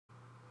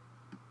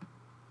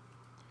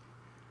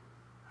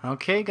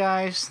Okay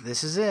guys,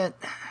 this is it.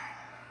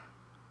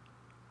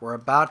 We're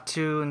about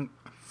to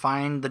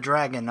find the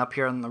dragon up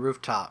here on the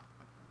rooftop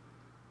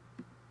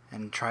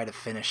and try to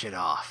finish it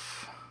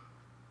off.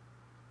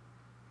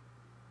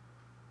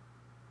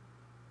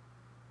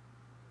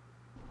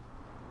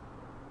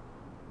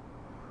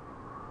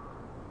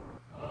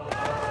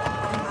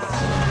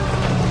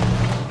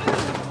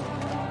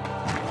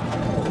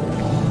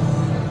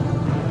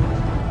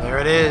 There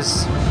it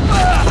is.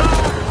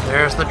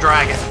 There's the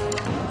dragon.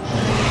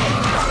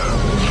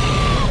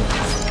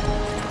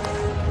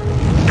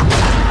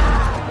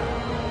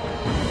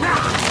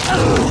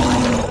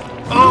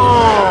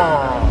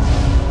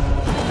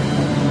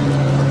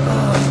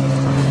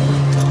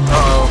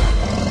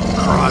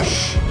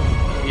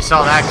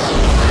 Saw that.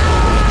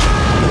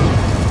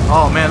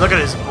 Oh man, look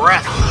at his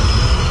breath.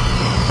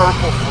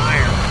 Purple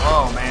fire.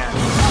 Oh man.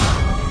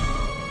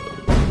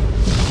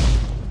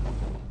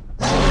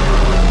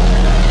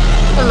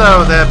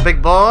 Hello there,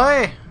 big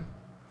boy.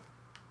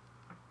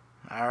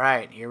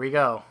 Alright, here we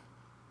go.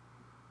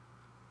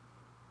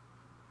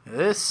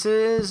 This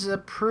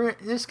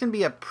can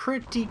be a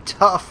pretty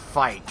tough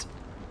fight.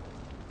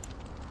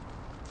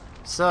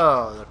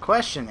 So the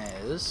question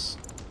is,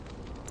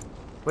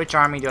 which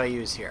army do I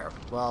use here?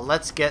 Well,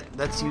 let's use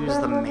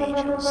the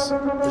mages.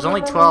 There's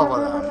only 12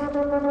 of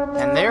them,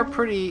 and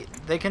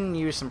they can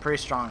use some pretty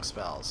strong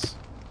spells.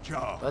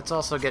 Let's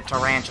also get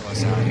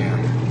Tarantulas out here.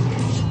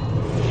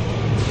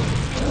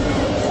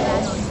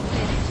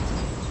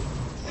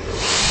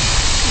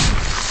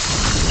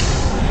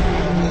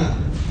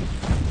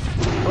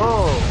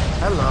 Oh,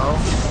 hello.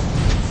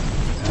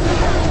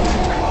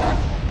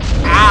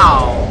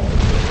 Ow!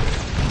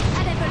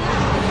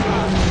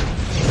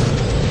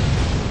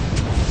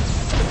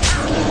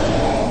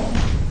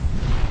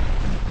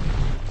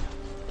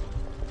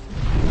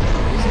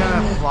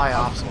 Fly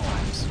off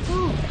sometimes.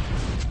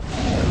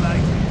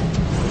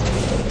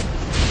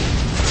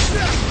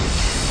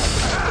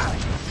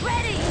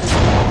 Ready.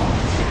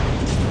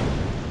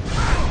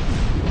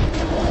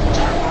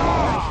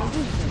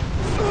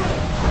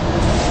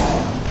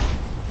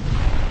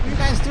 What are you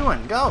guys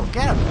doing? Go,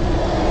 get him.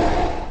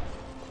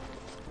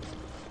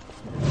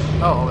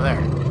 Oh, over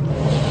there.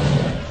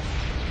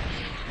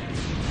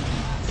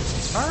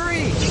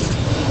 Hurry!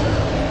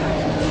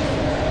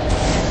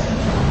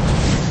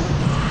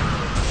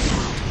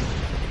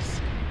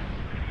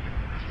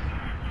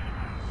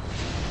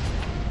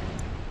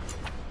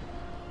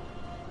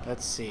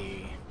 Let's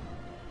see.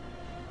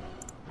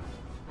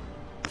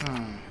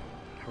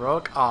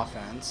 Heroic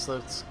offense.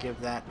 Let's give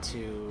that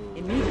to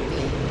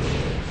immediately.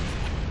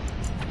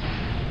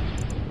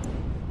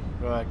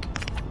 Heroic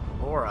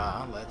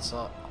aura. Let's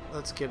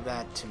give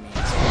that to me.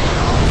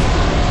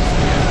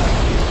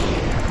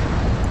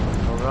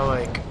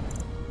 Heroic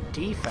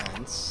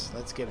defense.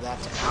 Let's give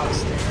that to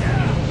Alistair.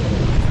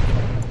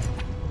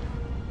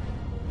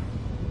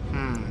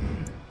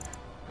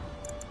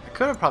 I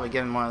could have probably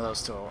given one of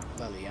those to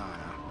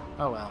Leliana.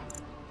 Oh well.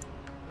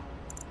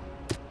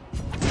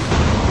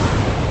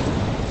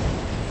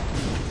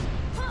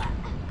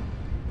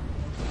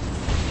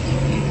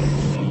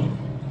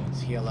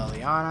 Let's heal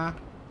Leliana.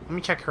 Let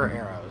me check her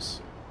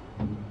arrows.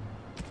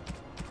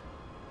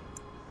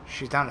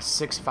 She's down to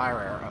 6 fire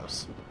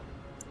arrows.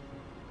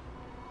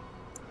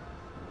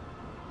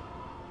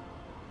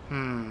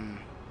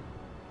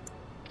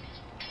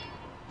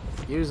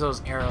 Use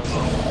those arrows.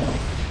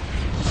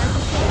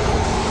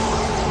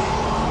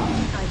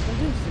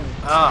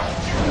 Oh,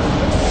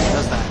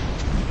 does that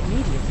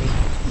immediately?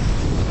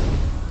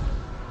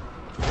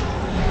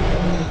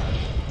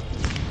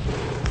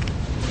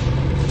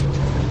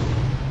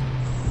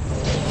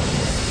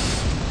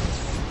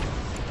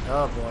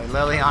 Oh boy,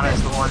 Leliana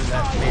is the one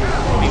that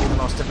made it the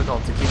most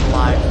difficult to keep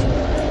alive.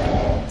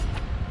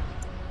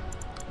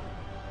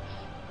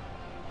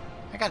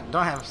 I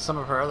don't have some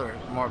of her other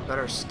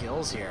better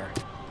skills here.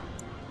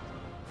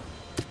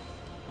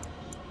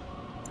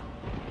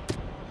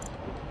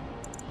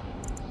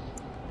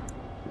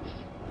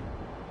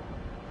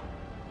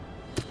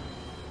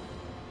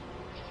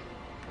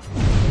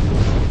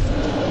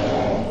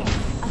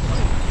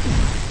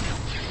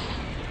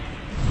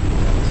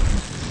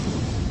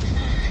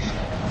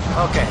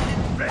 Okay,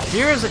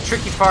 here's the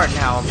tricky part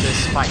now of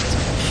this fight.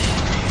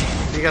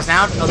 Because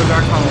now other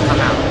Darkspawn will come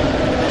out,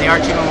 and the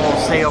Archdemon will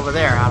stay over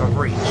there, out of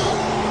reach.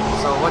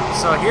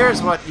 So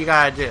here's what you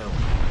gotta do.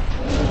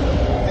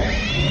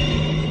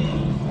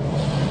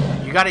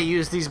 You gotta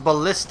use these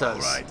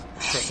ballistas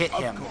to hit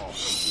him.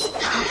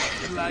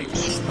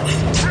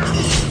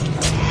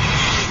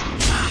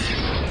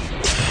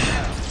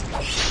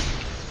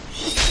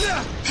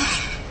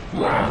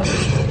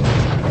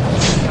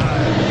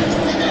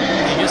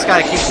 You just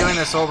gotta keep doing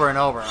this over and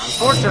over.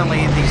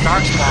 Unfortunately, these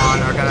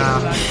Darkspawn are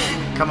gonna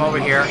come over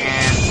here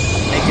and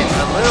make it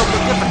a little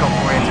bit difficult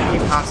for you to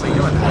keep constantly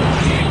doing that.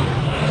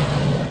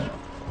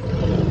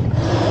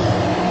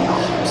 Oh,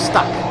 I'm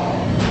stuck.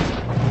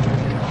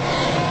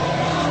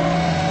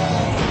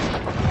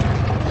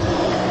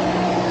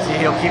 See,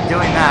 he'll keep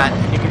doing that,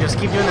 and you can just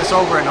keep doing this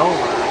over and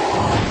over.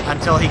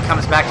 until he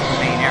comes back to the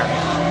main area.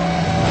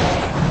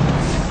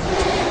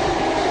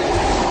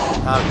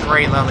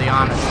 Great,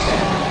 Leliana's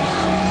dead.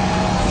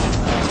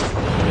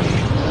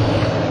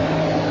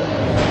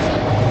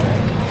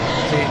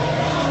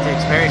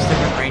 Takes various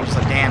different ranges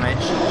of damage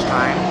each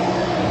time.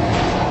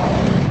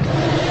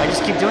 I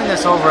just keep doing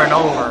this over and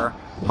over.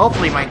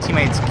 Hopefully my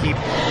teammates keep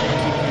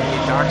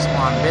the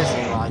Darkspawn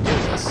busy while I do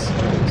this,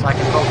 so I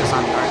can focus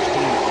on the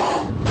Archdemon.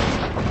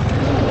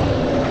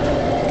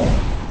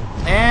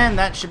 And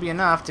that should be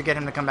enough to get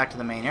him to come back to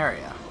the main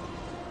area.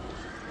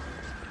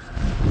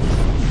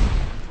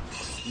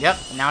 Yep,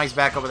 now he's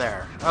back over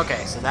there.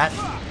 Okay, so that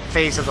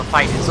phase of the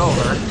fight is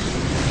over.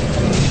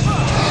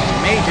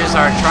 Mages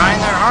are trying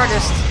their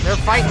hardest. They're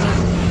fighting.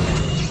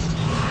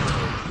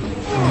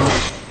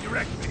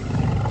 Direct me.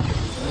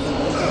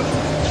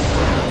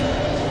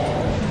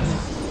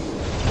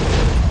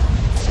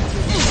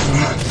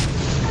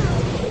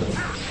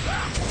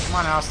 Come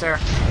on, Alistair.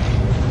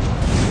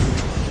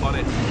 On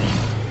it.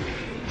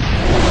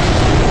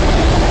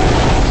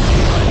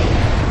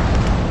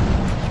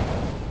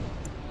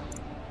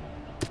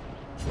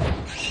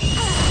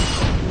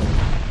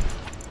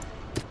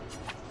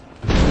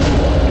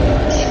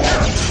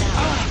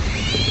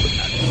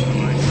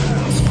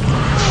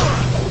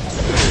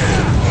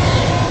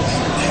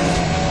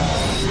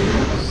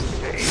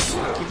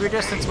 Your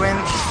distance win.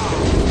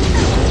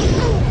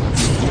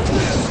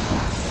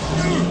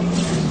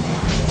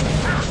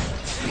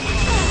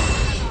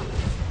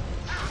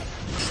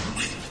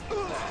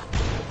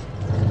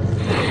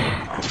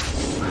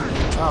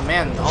 Oh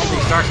man, all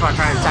these Darkspawn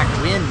trying to attack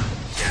Wynn.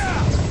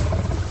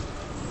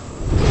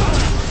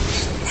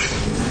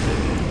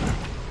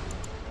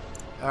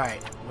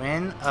 Alright,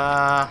 Wynn,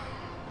 I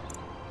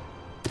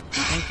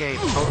think a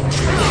potent.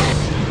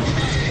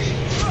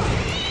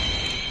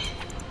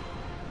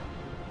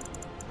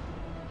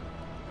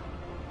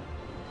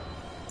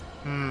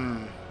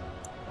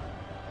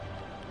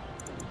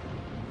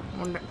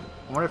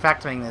 I wonder if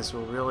activating this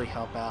will really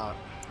help out.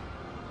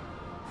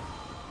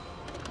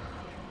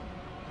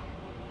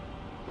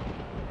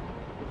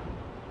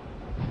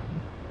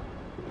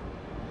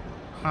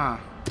 Huh.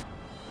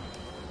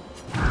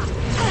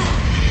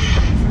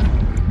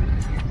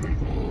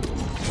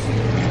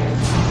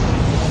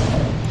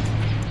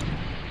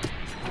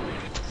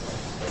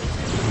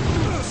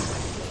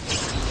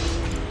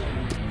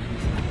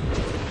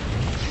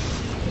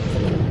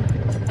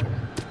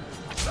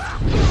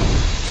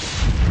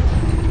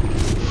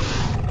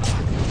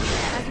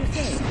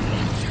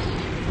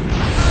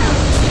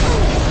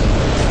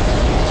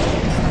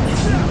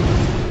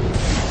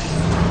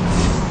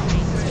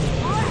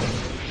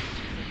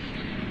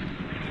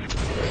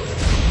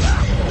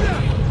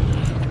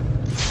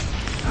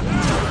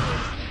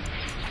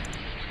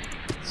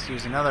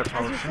 Use another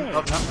potion.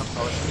 Oh, no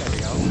potion. There we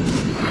go.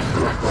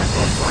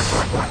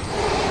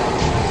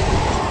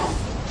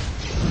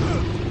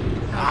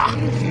 Ah.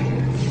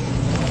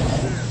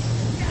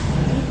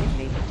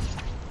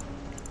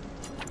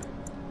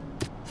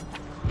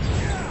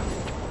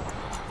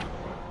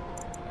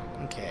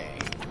 Okay.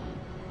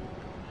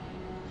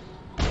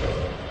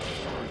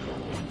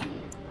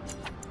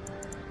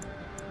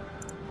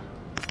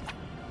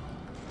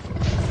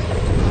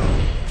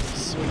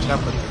 Switch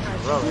up with the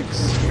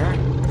heroics here.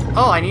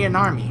 Oh, I need an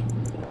army.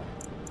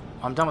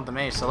 I'm done with the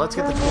mage, so let's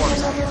get the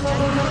dwarves out here.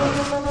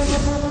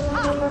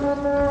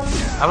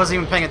 I wasn't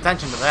even paying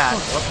attention to that.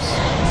 Whoops.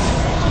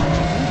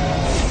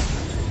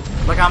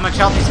 Look how much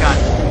health he's got.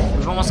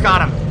 We've almost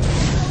got him.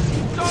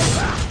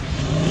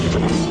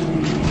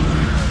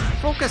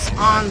 Focus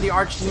on the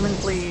Archdemon,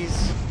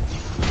 please.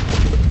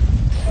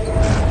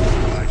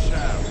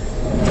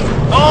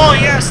 Oh,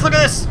 yes! Look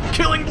at this!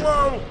 Killing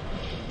blow!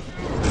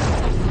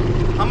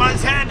 I'm on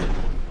his head!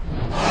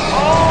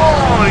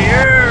 Oh,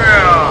 yeah!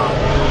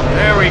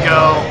 There we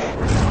go.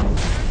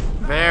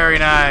 Very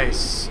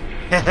nice.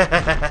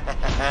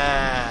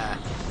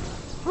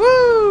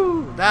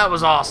 Woo! That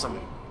was awesome.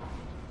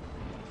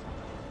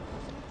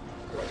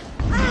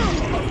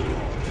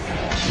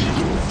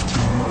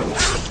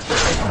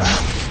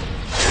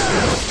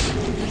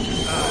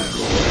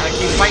 Gotta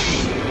keep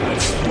fighting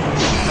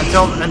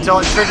until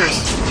it triggers.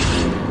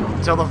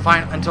 Until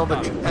the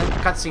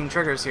cutscene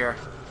triggers here.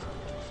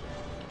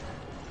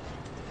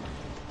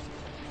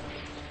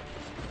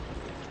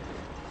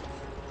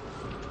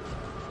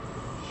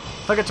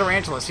 Look at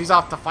Tarantulas. He's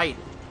off to fight.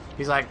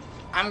 He's like,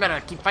 I'm gonna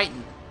keep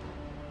fighting.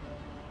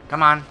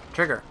 Come on,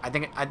 trigger.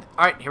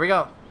 Alright, here we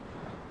go.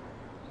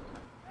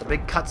 The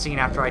big cutscene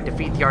after I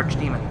defeat the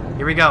Archdemon.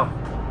 Here we go.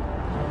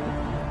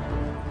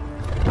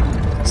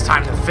 It's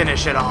time to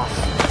finish it off.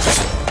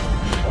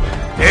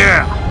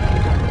 Yeah!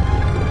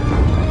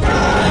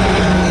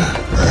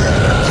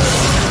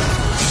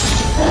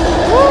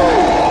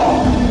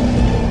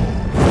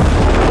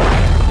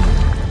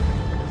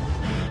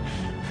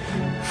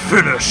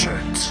 Finish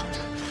it.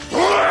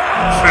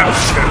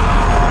 Finish him.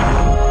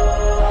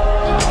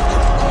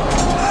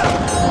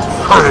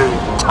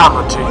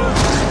 Fatality.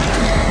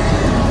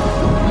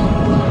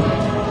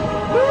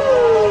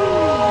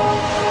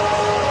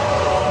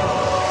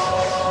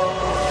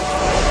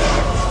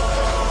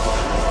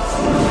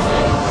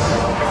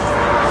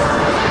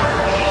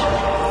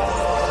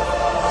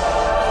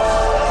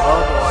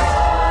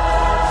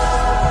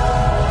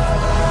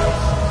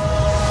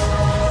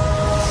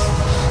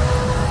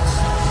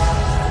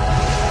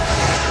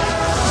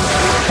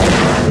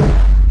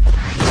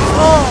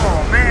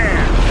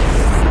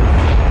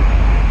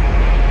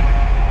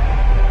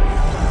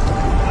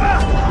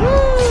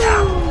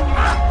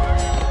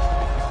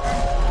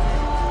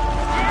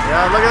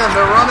 Yeah, look at them.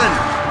 They're running.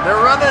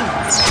 They're running.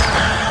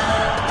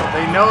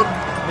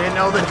 They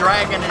know the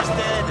dragon is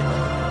dead.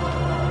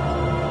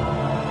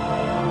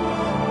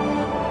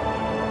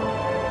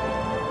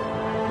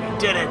 We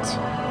did it.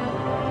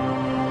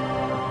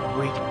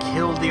 We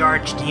killed the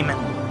archdemon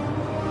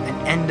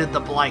and ended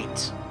the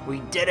blight. We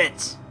did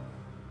it.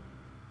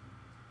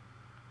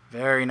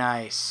 Very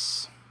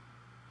nice.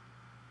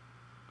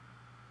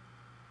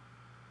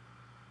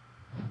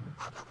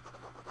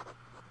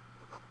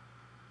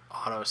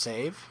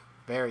 Autosave.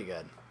 Very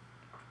good.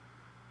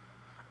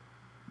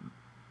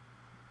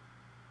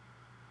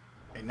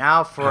 And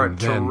now for a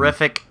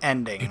terrific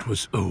ending. It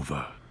was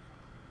over.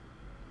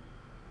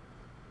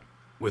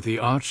 With the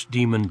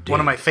archdemon dead, one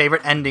of my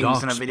favorite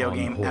endings in a video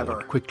game Horde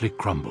ever. quickly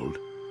crumbled.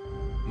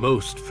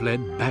 Most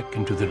fled back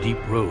into the deep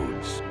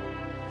roads.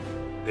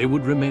 They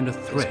would remain a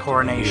threat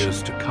in the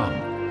years to come.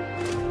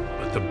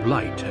 But the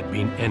blight had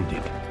been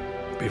ended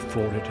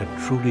before it had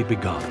truly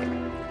begun.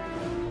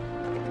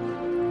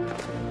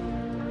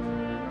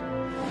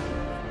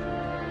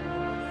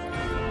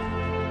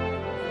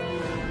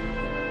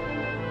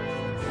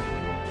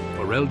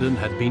 Ferelden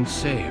had been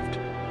saved,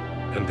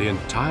 and the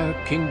entire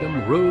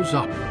kingdom rose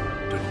up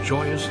to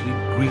joyously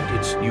greet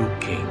its new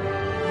king.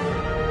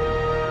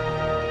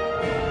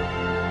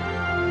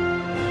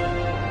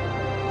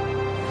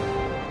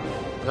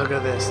 Look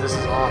at this. This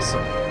is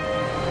awesome.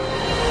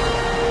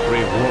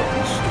 Grey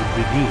Warden stood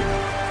redeemed,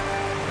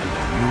 and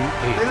a new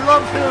age. I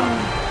love him.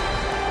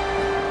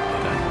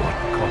 But at what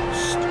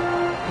cost?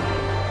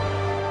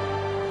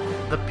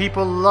 The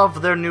people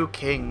love their new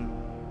king.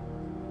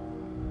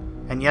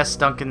 And yes,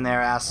 Duncan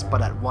there asks,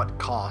 but at what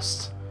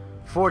cost?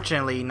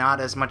 Fortunately,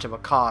 not as much of a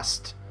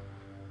cost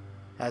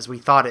as we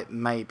thought it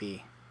may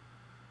be.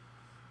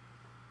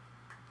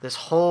 This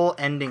whole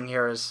ending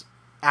here is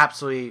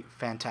absolutely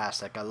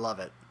fantastic. I love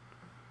it.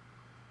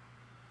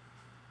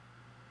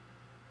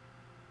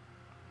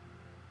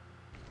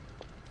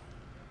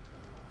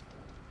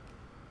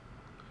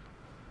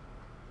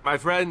 My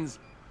friends,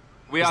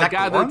 we are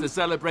gathered to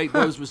celebrate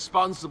those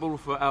responsible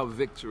for our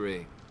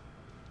victory.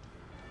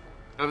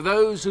 Of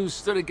those who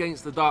stood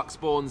against the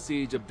Darkspawn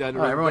siege of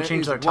Denerim, everyone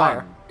changed their one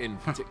attire. in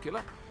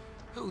particular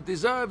who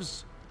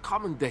deserves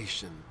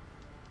commendation.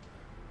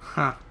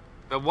 Huh.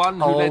 The one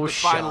who led the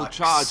shucks. final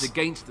charge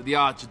against the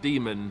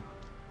Archdemon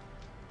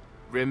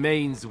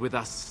remains with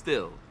us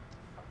still.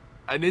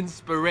 An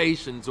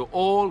inspiration to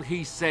all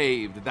he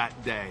saved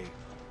that day.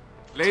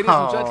 Ladies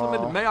and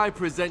gentlemen, may I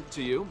present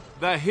to you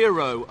the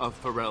hero of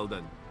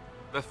Ferelden.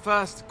 The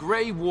first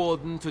Grey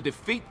Warden to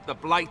defeat the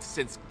Blight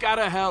since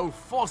Garahel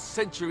 4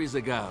 centuries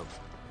ago.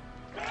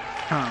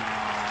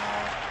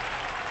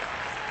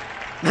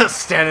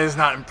 Stan is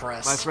not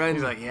impressed. My friend,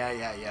 he's like,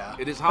 yeah.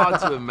 It is hard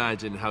to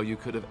imagine how you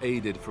could have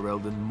aided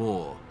Ferelden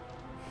more.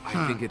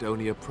 I think it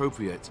only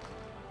appropriate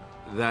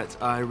that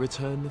I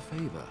return the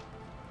favor.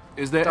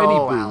 Is there any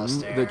boon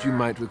Alistair. that you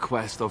might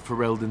request of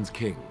Ferelden's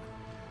king?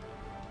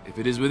 If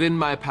it is within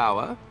my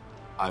power,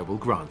 I will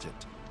grant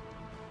it.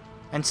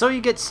 And so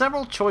you get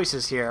several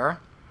choices here.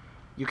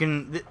 You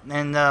can,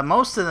 and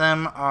most of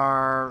them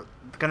are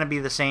going to be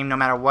the same no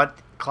matter what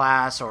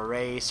class or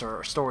race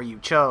or story you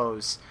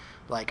chose.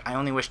 Like, I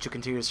only wish to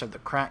continue to serve the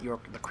crown,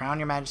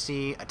 your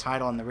majesty, a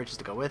title and the riches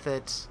to go with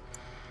it.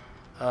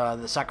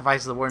 The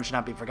sacrifice of the warden should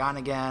not be forgotten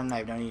again. I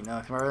have no need to know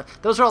nothing more.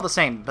 Those are all the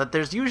same, but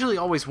there's usually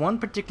always one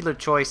particular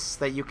choice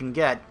that you can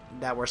get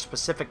that were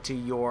specific to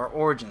your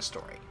origin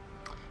story.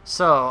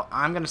 So,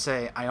 I'm going to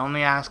say, I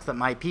only ask that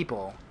my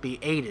people be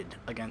aided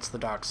against the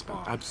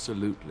Darkspawn.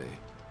 Absolutely.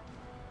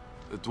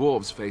 The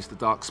dwarves face the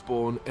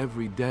Darkspawn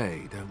every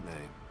day, don't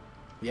they?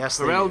 Yes,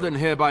 they Ferelden do.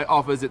 hereby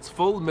offers its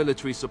full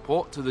military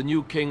support to the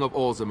new king of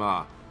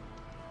Orzammar.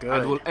 Good.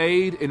 And will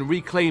aid in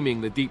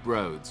reclaiming the deep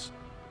roads.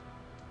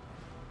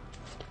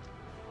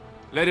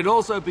 Let it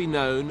also be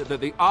known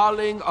that the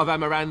Arling of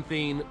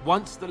Amaranthine,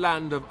 once the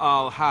land of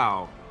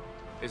Arl-How,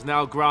 is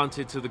now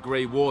granted to the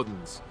Grey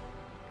Wardens.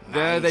 Nice.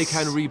 There they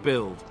can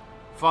rebuild,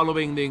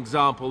 following the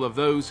example of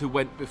those who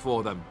went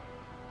before them.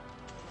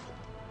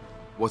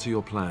 What are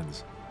your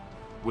plans?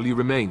 Will you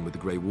remain with the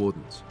Grey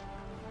Wardens?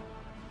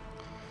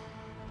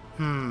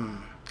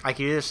 I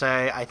could either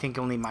say, I think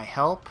you'll need my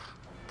help.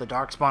 The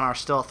Darkspawn are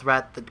still a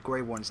threat. The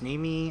Grey Wardens need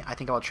me. I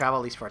think I will travel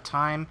at least for a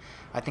time.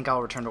 I think I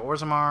will return to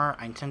Orzammar.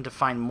 I intend to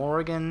find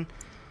Morrigan.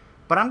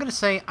 But I'm going to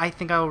say, I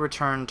think I will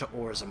return to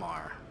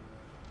Orzammar.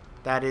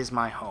 That is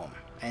my home.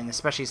 And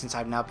especially since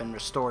I've now been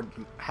restored,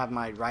 have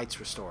my rights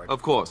restored.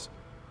 Of course.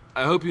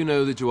 I hope you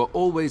know that you are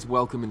always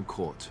welcome in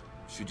court,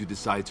 should you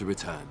decide to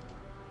return.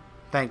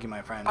 Thank you,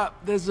 my friend.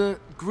 There's a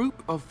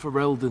group of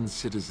Ferelden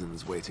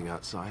citizens waiting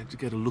outside to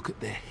get a look at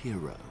their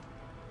hero.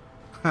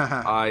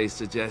 I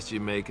suggest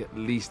you make at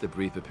least a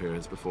brief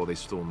appearance before they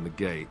storm the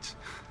gate.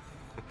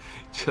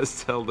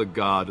 Just tell the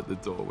guard at the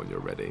door when you're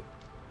ready.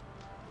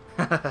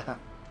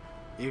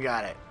 You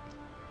got it.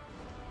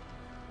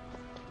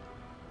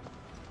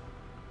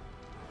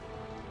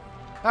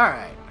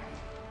 Alright.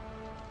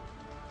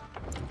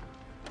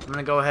 I'm going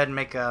to go ahead and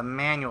make a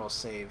manual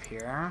save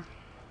here.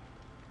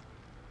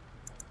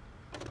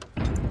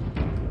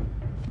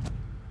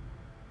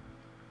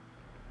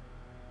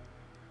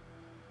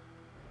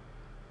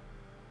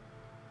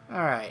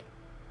 Alright.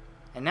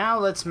 And now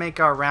let's make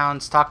our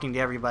rounds talking to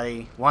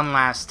everybody one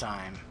last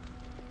time.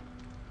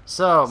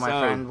 So, my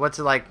friend, what's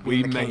it like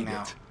being the king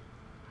now?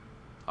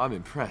 I'm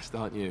impressed,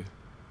 aren't you?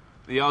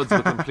 The odds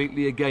were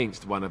completely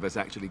against one of us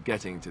actually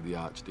getting to the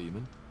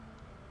Archdemon.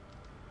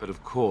 But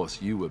of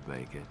course you would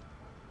make it.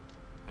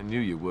 I knew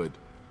you would.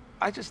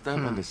 I just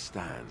don't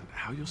understand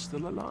how you're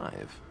still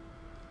alive.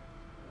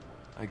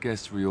 I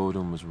guess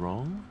Riordan was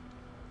wrong?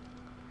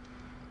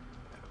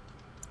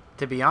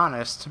 To be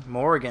honest,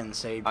 Morrigan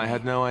saved me. I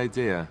had no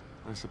idea.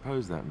 I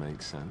suppose that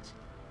makes sense.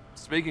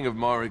 Speaking of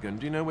Morrigan,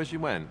 do you know where she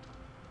went?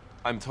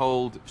 I'm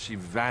told she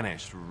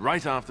vanished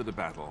right after the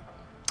battle.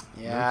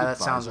 Yeah, that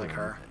sounds like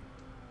her.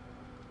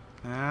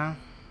 Yeah.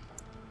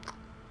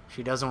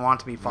 She doesn't want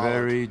to be followed.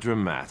 Very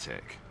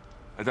dramatic.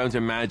 I don't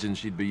imagine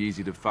she'd be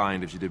easy to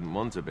find if she didn't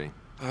want to be.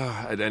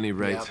 At any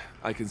rate,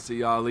 I can see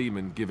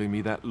Arleman giving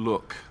me that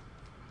look.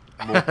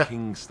 More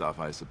king stuff,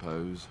 I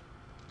suppose.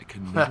 It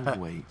can never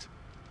wait.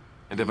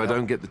 And if I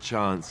don't get the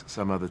chance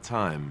some other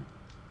time,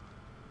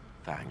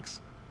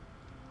 thanks.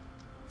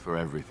 For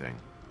everything.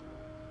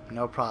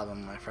 No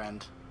problem, my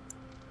friend.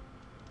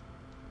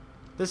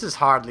 This is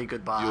hardly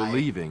goodbye. You're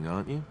leaving,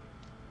 aren't you?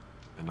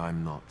 And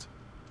I'm not.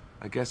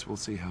 I guess we'll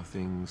see how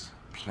things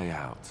play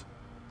out.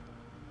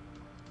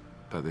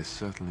 But this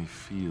certainly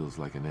feels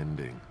like an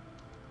ending.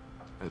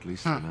 At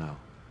least for now.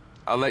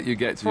 I'll let you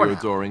get to your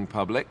adoring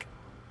public.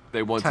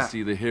 They want to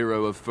see the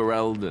hero of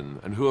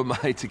Ferelden, and who am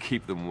I to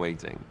keep them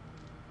waiting?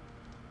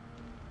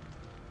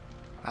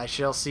 I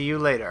shall see you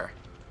later,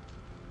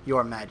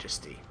 Your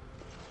Majesty.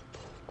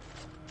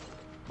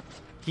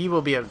 He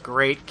will be a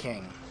great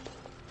king.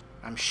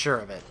 I'm sure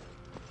of it.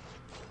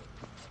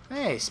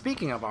 Hey,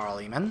 speaking of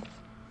Arleman.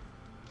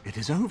 It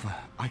is over.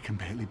 I can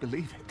barely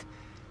believe it.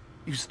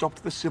 You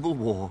stopped the Civil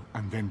War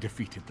and then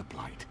defeated the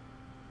Blight.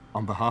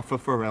 On behalf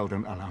of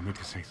Ferelden, allow me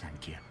to say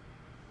thank you.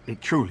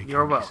 It truly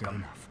You're can't be said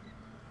welcome.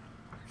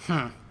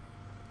 enough.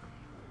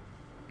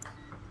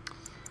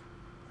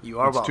 You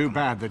are welcome. It's too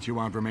bad that you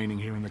aren't remaining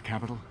here in the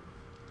capital.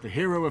 The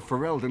hero of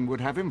Ferelden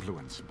would have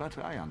influence, but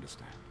I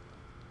understand.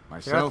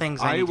 Myself,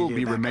 I will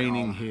be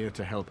remaining here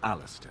to help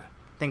Alistair.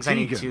 Things I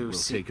need to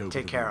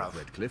take care of.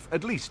 Redcliffe,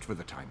 at least for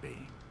the time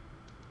being.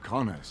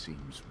 Connor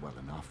seems well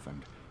enough,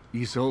 and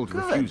Isolde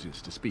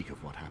refuses to speak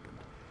of what happened.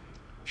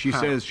 She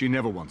says she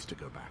never wants to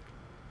go back.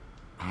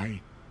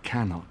 I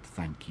cannot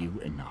thank you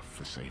enough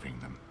for saving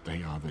them.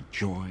 They are the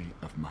joy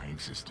of my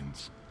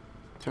existence.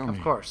 Tell me,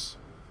 of course.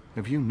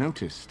 Have you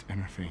noticed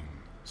anything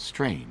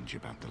strange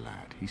about the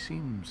lad? He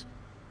seems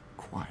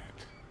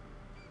quiet.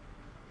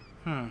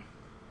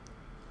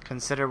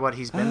 Consider what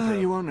he's been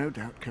through. You are no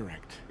doubt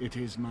correct. It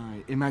is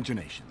my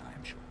imagination, I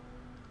am sure.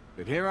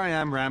 But here I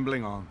am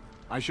rambling on.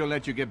 I shall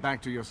let you get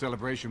back to your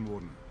celebration,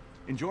 Warden.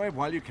 Enjoy it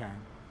while you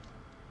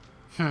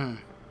can.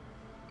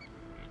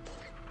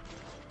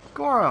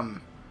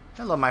 Gorham.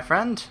 Hello, my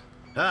friend.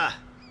 Ah,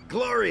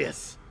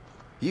 glorious!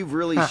 You've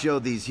really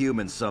showed these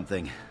humans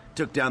something.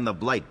 Took down the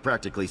Blight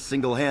practically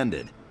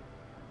single-handed.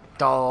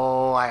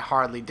 Oh, I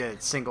hardly did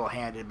it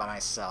single-handed by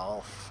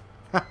myself.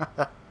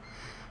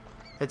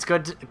 It's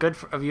good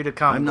of you to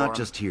come, I'm not Gorham.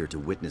 just here to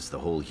witness the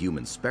whole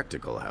human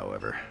spectacle,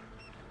 however.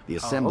 The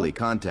Assembly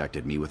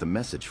contacted me with a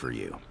message for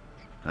you.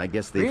 I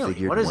guess they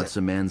figured once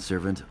a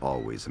manservant,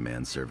 always a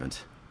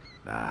manservant.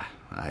 Ah,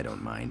 I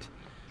don't mind.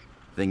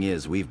 Thing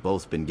is, we've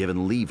both been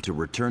given leave to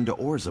return to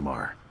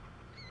Orzammar.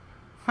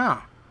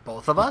 Huh.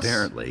 Both of us?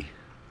 Apparently.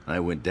 I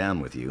went down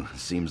with you.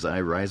 Seems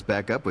I rise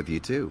back up with you,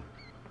 too.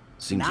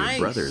 Seems your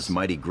brother's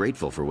mighty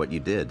grateful for what you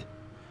did.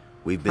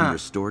 We've been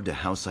restored to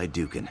House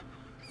Iduken.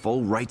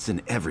 Full rights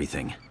and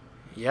everything.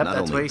 Yep, Not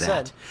that's only what he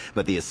that, said.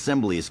 but the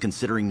Assembly is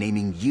considering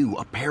naming you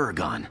a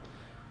Paragon.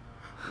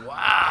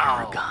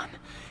 Wow. Paragon.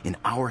 In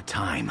our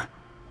time.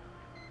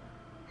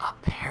 A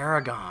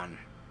Paragon.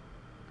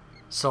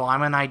 So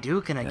I'm an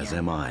Iduken again. As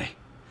am I.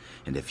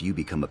 And if you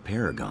become a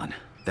Paragon,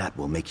 that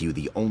will make you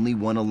the only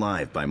one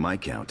alive by my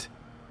count.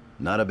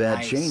 Not a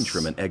bad change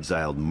from an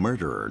exiled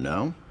murderer,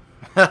 no?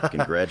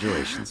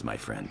 Congratulations, my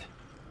friend.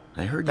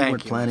 I heard you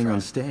weren't planning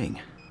on staying.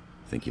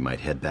 Think you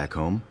might head back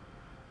home?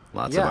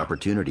 Lots of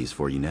opportunities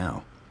for you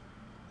now.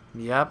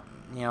 Yep.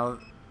 You know,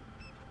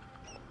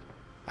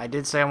 I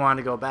did say I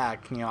wanted to go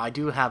back. You know, I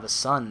do have a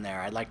son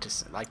there. I'd like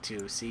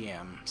to see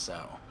him.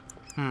 So,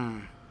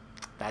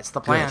 that's the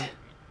plan. Good.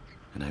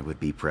 And I would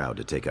be proud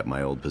to take up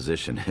my old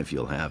position if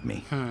you'll have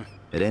me.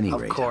 At any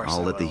rate,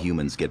 I'll let the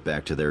humans get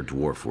back to their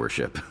dwarf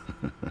worship.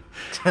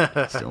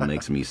 Still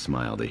makes me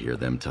smile to hear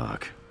them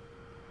talk.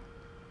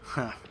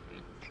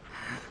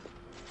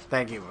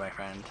 Thank you, my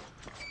friend.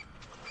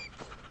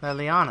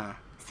 Leliana.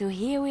 So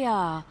here we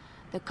are.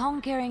 The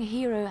conquering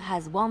hero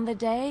has won the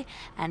day,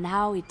 and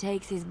now he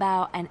takes his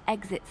bow and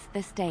exits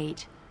the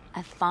stage.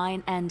 A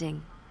fine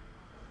ending.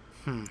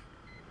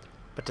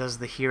 But does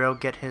the hero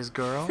get his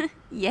girl?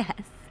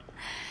 Yes.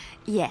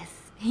 Yes,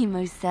 he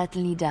most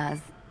certainly does.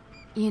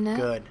 You know,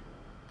 Good.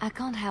 I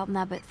can't help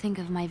now but think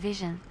of my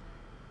vision.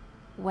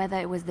 Whether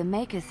it was the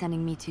Maker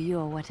sending me to you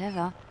or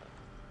whatever,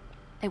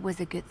 it was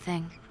a good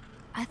thing.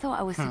 I thought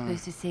I was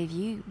supposed to save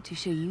you, to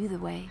show you the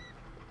way.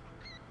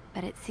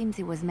 but it seems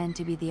it was meant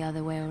to be the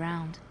other way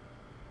around.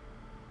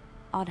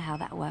 Odd how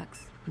that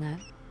works, no?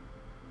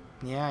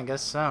 Yeah, I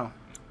guess so.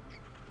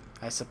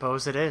 I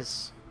suppose it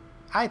is.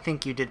 I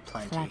think you did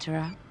plenty.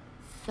 Flatterer.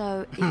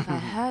 So, if I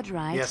heard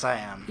right... Yes, I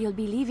am. You'll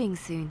be leaving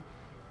soon.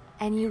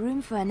 Any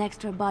room for an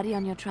extra body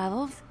on your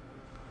travels?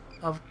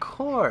 Of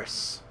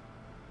course.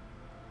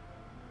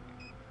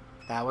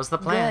 That was the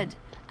plan. Good.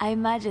 I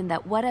imagine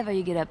that whatever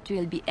you get up to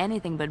will be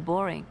anything but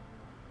boring.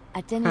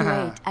 At any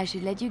rate, I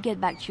should let you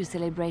get back to your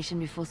celebration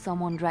before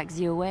someone drags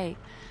you away.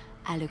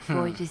 I look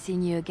forward to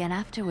seeing you again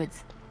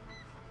afterwards.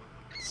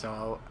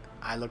 So,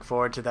 I look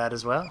forward to that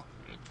as well.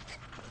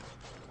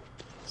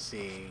 Let's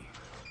see.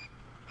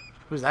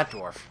 Who's that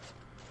dwarf?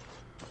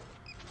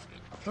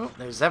 Oh,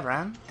 there's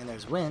Zevran, and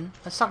there's Wynne.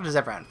 Let's talk to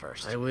Zevran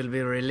first. I will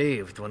be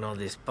relieved when all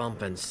this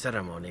pomp and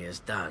ceremony is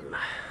done.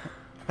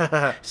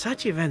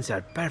 Such events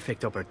are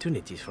perfect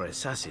opportunities for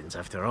assassins,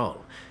 after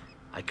all.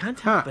 I can't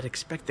help but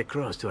expect the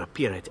crows to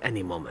appear at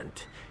any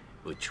moment,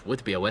 which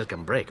would be a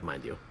welcome break,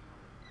 mind you.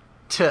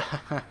 Do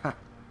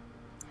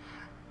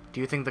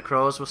you think the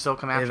crows will still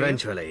come after you?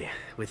 Eventually.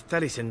 With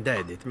Taliesin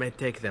dead, it may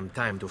take them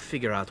time to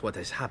figure out what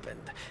has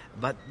happened,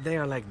 but they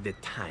are like the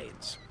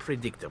tides,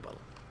 predictable.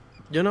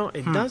 You know,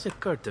 it does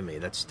occur to me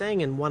that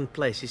staying in one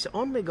place is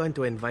only going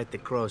to invite the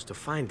crows to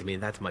find me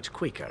that much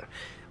quicker.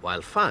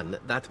 While fun,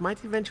 that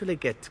might eventually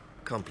get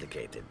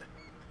complicated.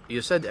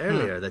 You said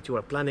earlier that you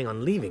are planning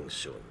on leaving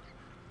soon.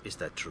 Is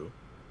that true?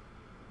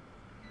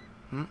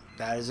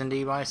 That is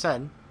indeed what I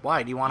said.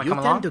 Why? Do you want to come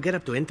You along? tend to get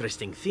up to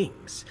interesting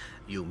things.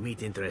 You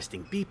meet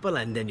interesting people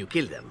and then you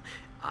kill them.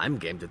 I'm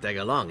game to tag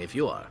along if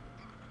you are.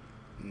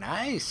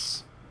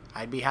 Nice.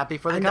 I'd be happy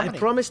for the And company. I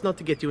promise not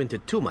to get you into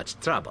too much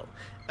trouble.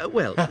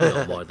 Well,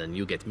 no more than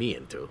you get me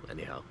into,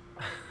 anyhow.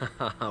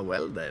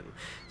 Well then,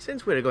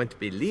 since we're going to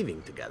be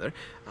leaving together,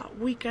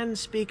 we can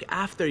speak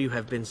after you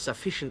have been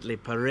sufficiently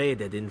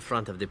paraded in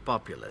front of the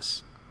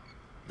populace.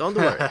 Don't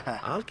worry,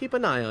 I'll keep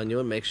an eye on you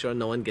and make sure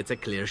no one gets a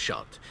clear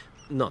shot.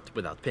 Not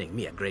without paying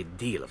me a great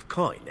deal of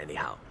coin,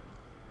 anyhow.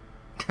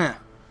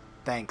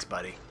 Thanks,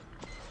 buddy.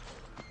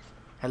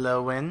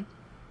 Hello, Wynne.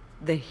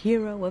 The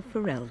hero of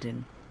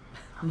Ferelden.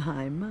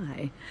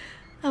 My.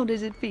 How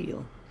does it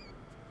feel?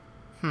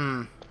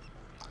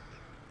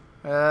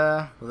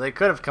 Well, they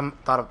could have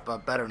thought of a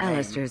better name.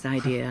 Alistair's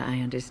idea, I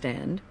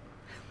understand.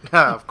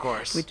 Of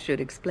course. Which should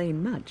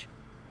explain much.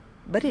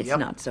 But it's Yep.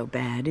 not so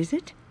bad, is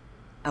it?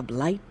 A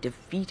blight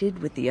defeated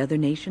with the other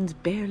nations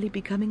barely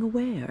becoming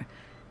aware.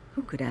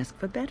 Who could ask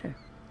for better?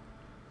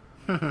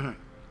 I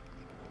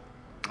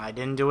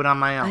didn't do it on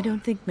my own. I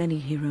don't think many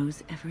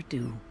heroes ever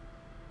do.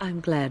 I'm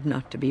glad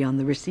not to be on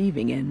the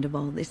receiving end of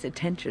all this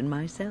attention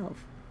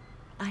myself.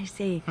 I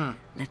say,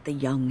 let the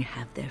young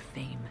have their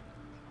fame.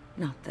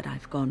 Not that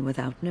I've gone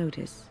without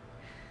notice.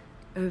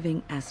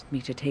 Irving asked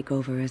me to take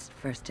over as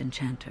first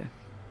enchanter,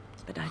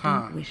 but I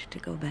don't wish to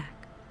go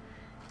back.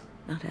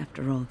 Not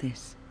after all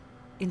this.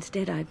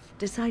 Instead, I've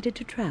decided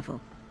to travel.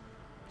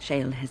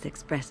 Shale has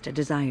expressed a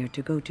desire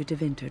to go to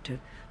Tevinter to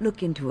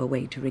look into a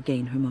way to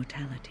regain her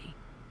mortality.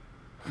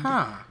 And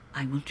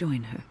I will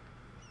join her.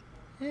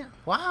 Yeah.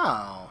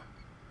 Wow.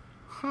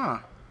 I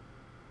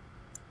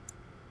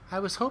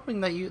was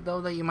hoping that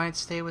you might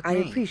stay with I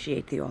me.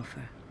 appreciate the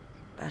offer,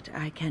 but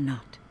I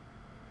cannot.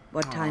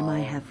 What time I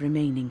have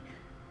remaining,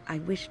 I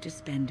wish to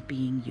spend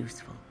being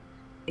useful.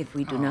 If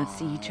we do not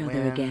see each other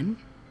Wynne. again,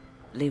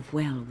 live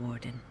well,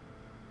 Warden.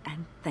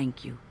 And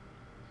thank you.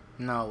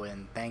 No,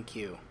 Wynne, thank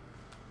you.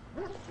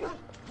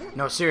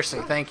 No, seriously,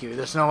 thank you.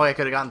 There's no way I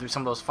could have gotten through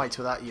some of those fights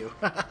without you.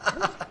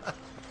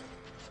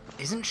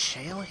 Isn't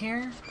Shale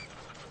here?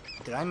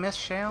 Did I miss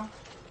Shale?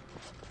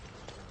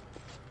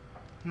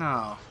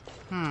 No.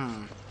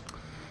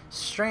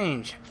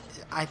 Strange.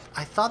 I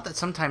thought that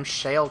sometimes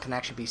Shale can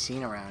actually be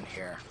seen around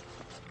here.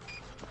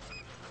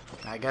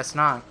 I guess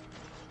not.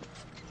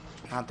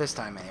 Not this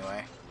time,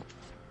 anyway.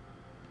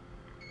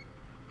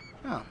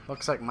 Oh,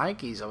 looks like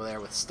Mikey's over there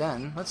with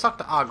Sten. Let's talk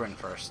to Oghren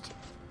first.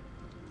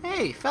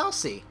 Hey,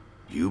 Felsi.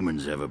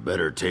 Humans have a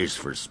better taste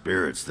for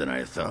spirits than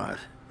I thought.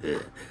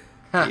 The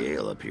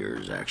ale up here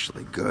is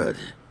actually good.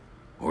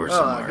 Or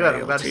some good.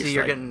 I'm ale about to see tastes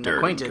you're like getting dirt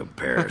acquainted. in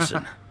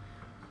comparison.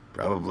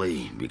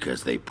 Probably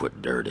because they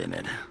put dirt in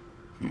it.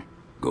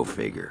 Go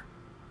figure.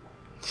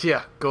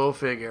 Yeah, go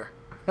figure.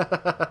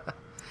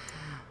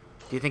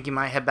 Do you think you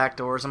might head back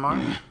to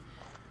Orzammar?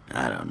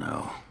 I don't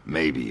know.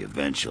 Maybe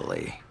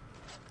eventually.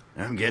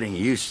 I'm getting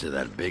used to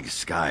that big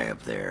sky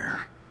up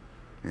there.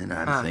 And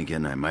I'm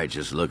thinking I might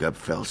just look up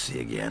Felsi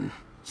again.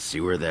 See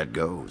where that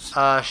goes.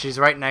 She's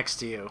right next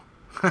to you.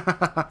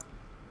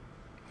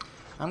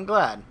 I'm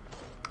glad.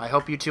 I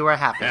hope you two are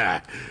happy.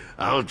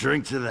 I'll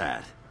drink to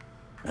that.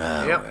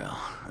 Yep. Well,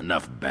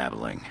 enough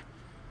babbling.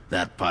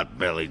 That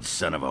pot-bellied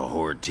son of a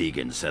whore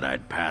Tegan said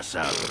I'd pass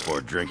out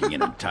before drinking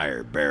an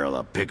entire barrel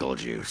of pickle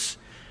juice.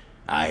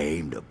 I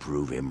aim to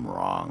prove him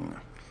wrong.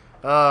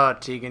 Oh,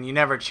 Tegan, you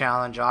never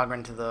challenge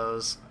Oghren to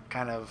those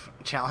kind of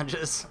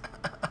challenges.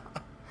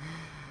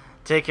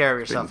 Take care of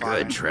yourself, Been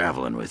good Oghren.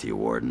 traveling with you,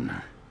 Warden.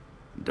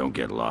 Don't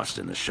get lost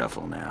in the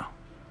shuffle now.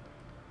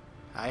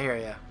 I hear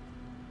ya.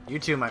 You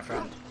too, my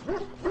friend.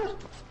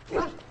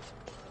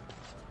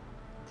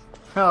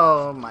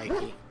 Oh,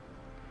 Mikey.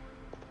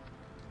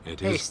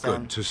 It is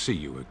good to see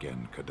you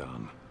again,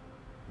 Kadan.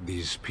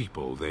 These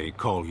people, they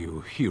call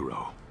you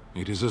hero.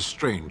 It is a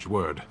strange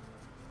word,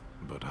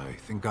 but I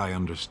think I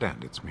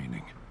understand its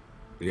meaning.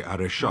 The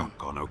Arishok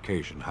on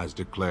occasion has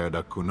declared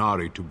a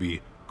Qunari to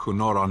be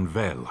Qunor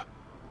Anvel,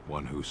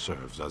 one who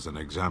serves as an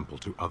example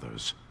to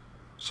others.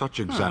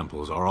 Such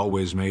examples are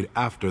always made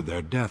after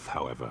their death,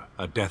 however,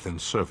 a death in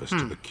service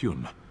to the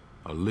Qun.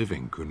 A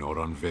living Qunor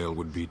Anvel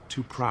would be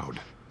too proud.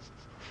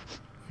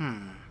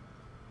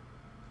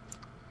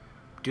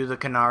 Do the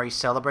Qunari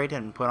celebrate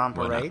and put on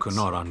parades? When a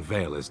Qunor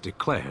Anvel is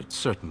declared,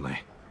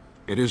 certainly.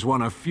 It is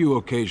one of few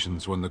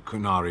occasions when the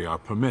Qunari are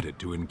permitted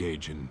to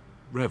engage in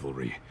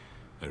revelry.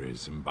 There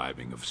is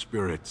imbibing of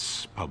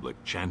spirits, public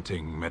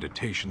chanting,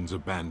 meditations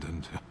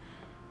abandoned.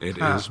 It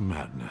is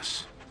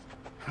madness.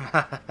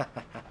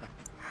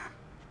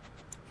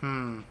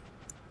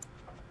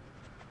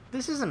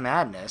 This isn't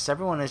madness.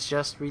 Everyone is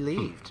just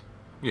relieved.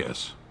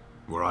 Yes.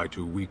 Were I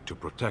too weak to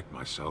protect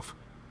myself,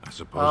 I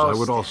suppose I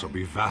would also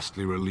be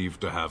vastly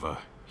relieved to have a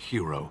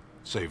hero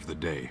save the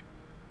day.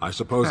 I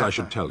suppose I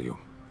should tell you.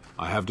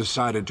 I have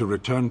decided to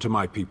return to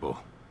my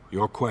people.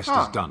 Your quest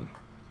is done,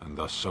 and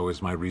thus so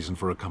is my reason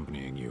for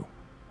accompanying you.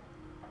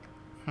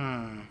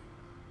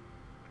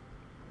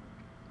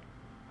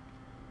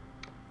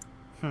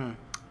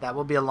 That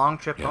will be a long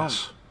trip home.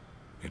 Yes.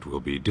 It will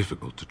be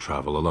difficult to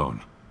travel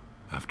alone,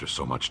 after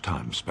so much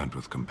time spent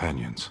with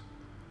companions.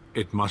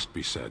 It must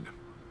be said,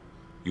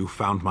 you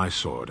found my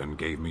sword and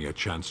gave me a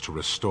chance to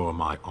restore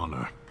my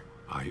honor.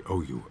 I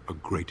owe you a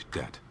great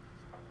debt.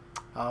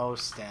 Oh,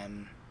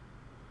 Sten.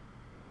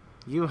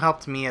 You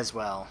helped me as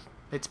well.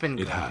 It's been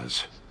good. It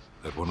has.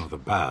 That one of the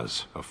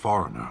Baz, a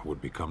foreigner, would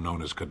become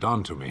known as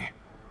Kadan to me.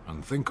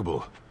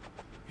 Unthinkable.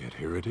 Yet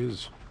here it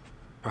is.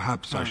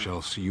 Perhaps I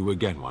shall see you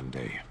again one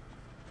day.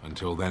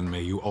 Until then,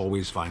 may you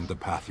always find the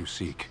path you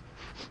seek.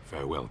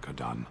 Farewell,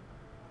 Kadan.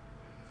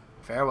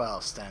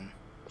 Farewell, Sten.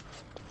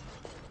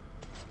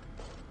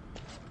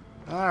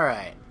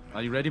 Alright.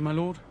 Are you ready, my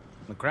lord?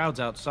 The crowds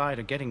outside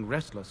are getting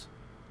restless.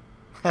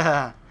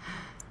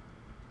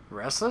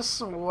 Restless?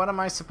 What am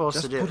I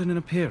supposed to do? Just put in an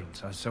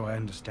appearance, so I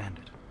understand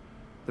it.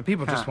 The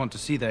people just want to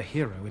see their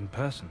hero in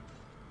person.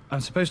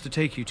 I'm supposed to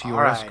take you to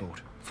your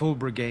escort. Full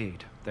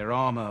brigade. Their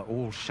armor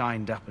all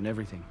shined up and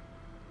everything.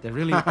 They're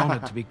really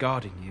honored to be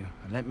guarding you,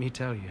 and let me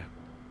tell you.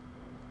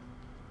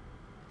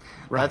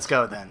 Right. Let's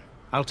go then.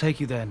 I'll take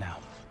you there now.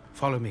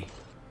 Follow me.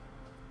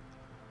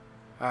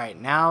 Alright,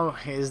 now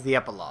is the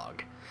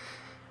epilogue.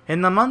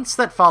 In the months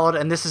that followed,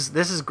 and this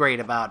is great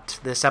about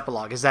this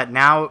epilogue, is that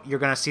now you're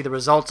going to see the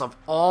results of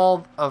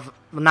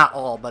not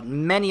all, but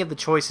many of the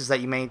choices that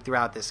you made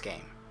throughout this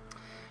game.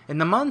 In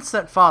the months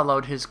that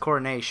followed his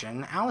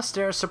coronation,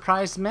 Alistair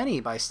surprised many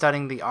by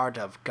studying the art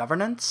of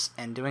governance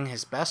and doing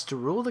his best to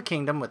rule the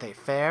kingdom with a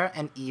fair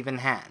and even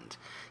hand.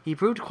 He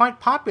proved quite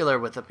popular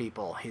with the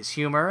people, his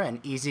humor and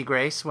easy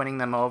grace winning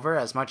them over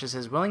as much as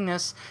his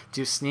willingness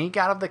to sneak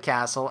out of the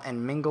castle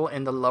and mingle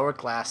in the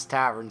lower-class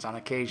taverns on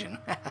occasion.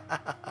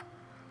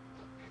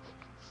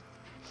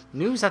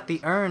 News that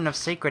the urn of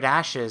sacred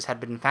ashes had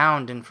been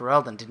found in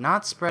Ferelden did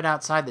not spread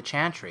outside the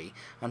Chantry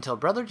until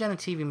Brother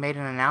Genitivi made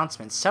an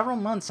announcement several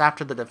months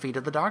after the defeat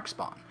of the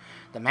Darkspawn.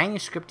 The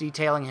manuscript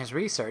detailing his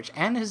research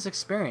and his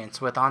experience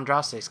with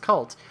Andraste's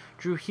cult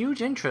drew huge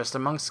interest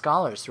among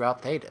scholars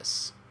throughout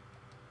Thedas.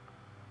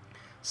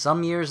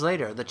 Some years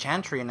later, the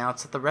Chantry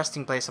announced that the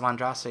resting place of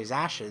Andraste's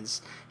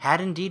ashes had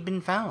indeed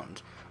been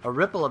found. A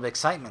ripple of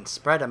excitement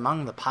spread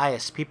among the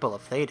pious people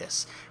of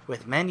Thedas,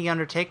 with many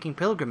undertaking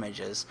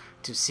pilgrimages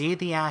to see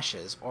the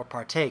ashes or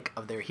partake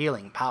of their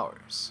healing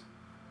powers.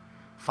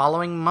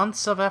 Following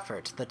months of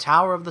effort, the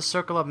Tower of the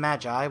Circle of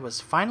Magi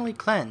was finally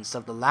cleansed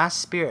of the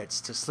last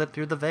spirits to slip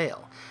through the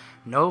veil.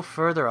 No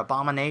further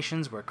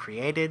abominations were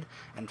created,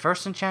 and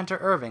First Enchanter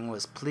Irving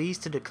was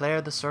pleased to declare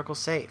the circle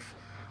safe.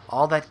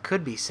 All that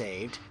could be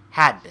saved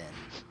had been.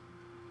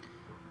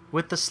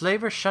 With the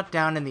slavers shut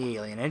down in the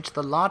alienage,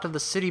 the lot of the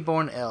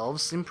city-born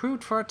elves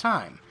improved for a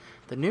time.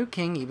 The new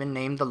king even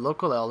named the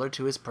local elder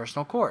to his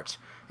personal court,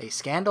 a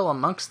scandal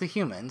amongst the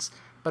humans,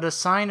 but a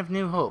sign of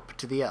new hope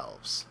to the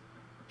elves.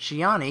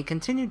 Shiani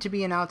continued to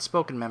be an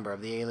outspoken member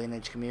of the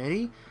alienage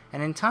community,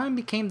 and in time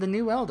became the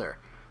new elder.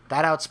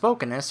 That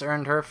outspokenness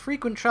earned her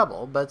frequent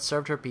trouble, but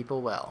served her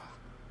people well.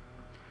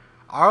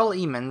 Arl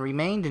Eamon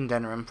remained in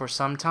Denerim for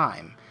some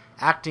time,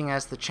 acting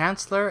as the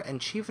Chancellor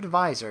and Chief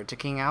Advisor to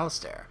King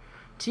Alistair.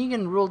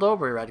 Tegan ruled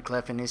over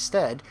Redcliffe in his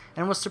stead,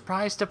 and was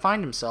surprised to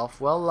find himself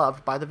well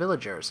loved by the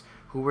villagers,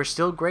 who were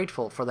still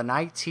grateful for the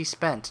nights he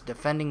spent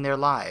defending their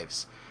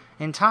lives.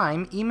 In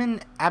time,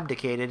 Eamon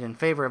abdicated in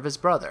favor of his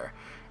brother,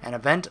 an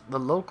event the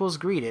locals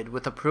greeted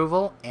with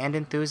approval and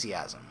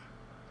enthusiasm.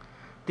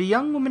 The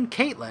young woman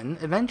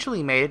Caitlin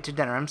eventually made it to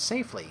Denerim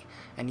safely,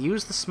 and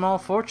used the small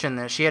fortune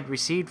that she had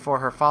received for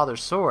her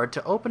father's sword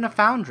to open a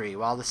foundry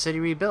while the city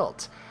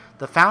rebuilt.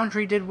 The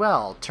foundry did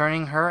well,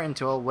 turning her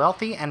into a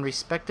wealthy and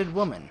respected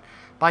woman.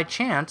 By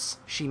chance,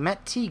 she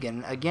met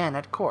Tegan again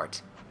at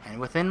court, and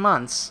within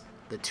months,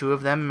 the two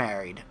of them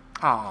married.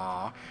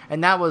 Aww.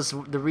 And that was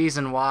the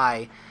reason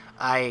why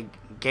I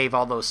gave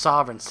all those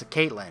sovereigns to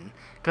Caitlin,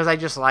 because I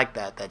just like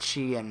that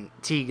she and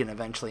Tegan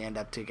eventually end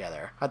up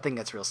together. I think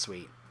that's real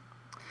sweet.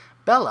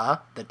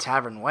 Bella, the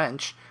tavern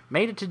wench,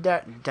 made it to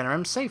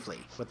Denerim safely.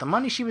 With the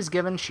money she was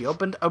given, she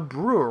opened a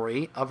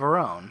brewery of her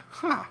own.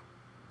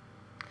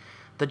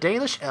 The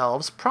Dalish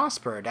elves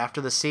prospered after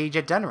the siege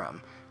at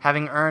Denerim,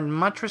 having earned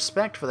much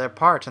respect for their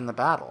part in the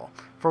battle.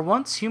 For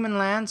once, human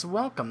lands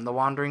welcomed the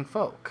wandering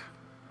folk.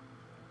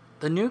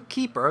 The new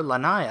keeper,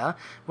 Lanaya,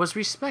 was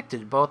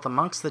respected both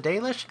amongst the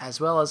Dalish as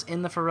well as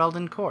in the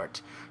Ferelden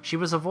court. She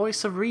was a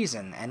voice of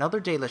reason, and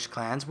other Dalish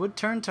clans would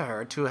turn to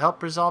her to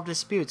help resolve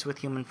disputes with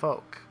human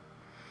folk.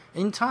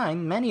 In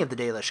time, many of the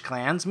Dalish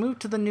clans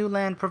moved to the new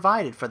land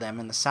provided for them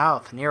in the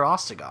south, near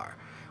Ostagar.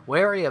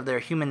 Wary of their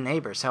human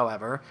neighbors,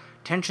 however,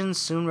 tensions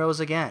soon rose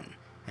again,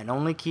 and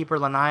only Keeper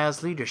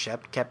Lanaya's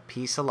leadership kept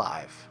peace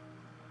alive.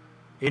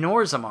 In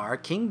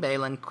Orzammar, King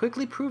Balin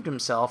quickly proved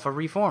himself a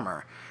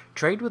reformer.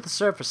 Trade with the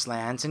surface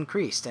lands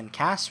increased, and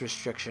caste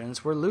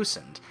restrictions were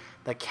loosened.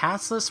 The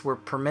casteless were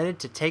permitted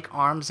to take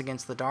arms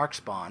against the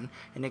Darkspawn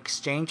in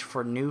exchange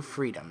for new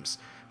freedoms.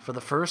 For the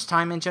first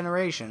time in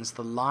generations,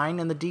 the line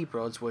in the Deep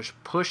Roads was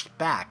pushed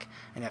back,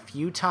 and a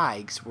few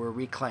taigs were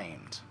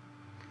reclaimed.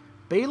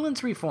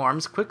 Balin's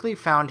reforms quickly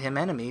found him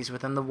enemies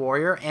within the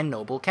warrior and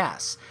noble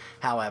castes.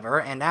 However,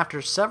 and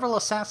after several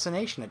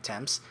assassination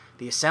attempts,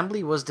 the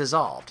assembly was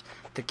dissolved.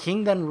 The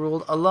king then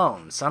ruled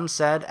alone, some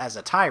said as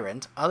a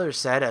tyrant, others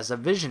said as a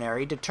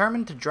visionary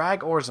determined to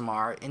drag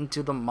Orzammar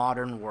into the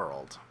modern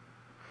world.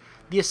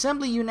 The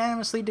assembly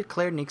unanimously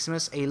declared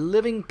Niximus a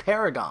living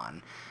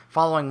paragon.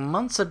 Following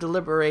months of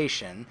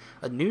deliberation,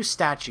 a new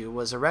statue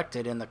was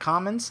erected in the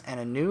Commons and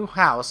a new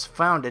house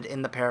founded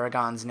in the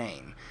paragon's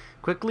name,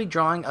 quickly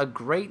drawing a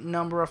great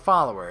number of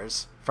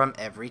followers from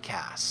every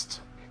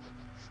caste.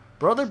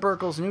 Brother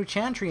Burkle's new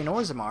chantry in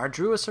Orzammar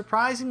drew a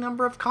surprising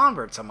number of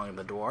converts among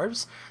the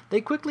dwarves. They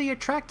quickly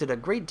attracted a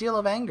great deal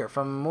of anger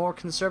from more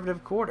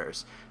conservative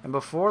quarters, and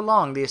before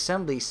long the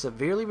assembly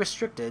severely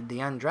restricted the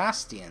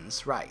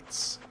Andrastians'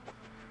 rights.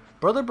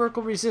 Brother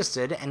Burkle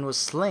resisted and was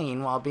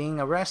slain while being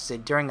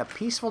arrested during a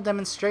peaceful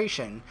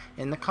demonstration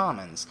in the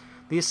Commons.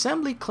 The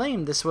assembly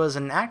claimed this was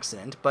an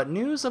accident, but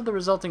news of the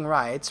resulting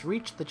riots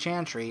reached the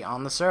chantry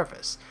on the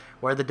surface,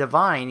 where the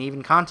divine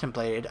even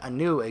contemplated a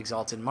new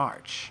exalted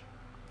march.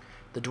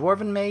 The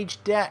dwarven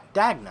mage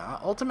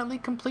Dagna ultimately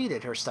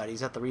completed her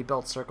studies at the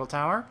rebuilt Circle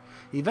Tower.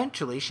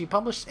 Eventually, she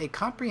published a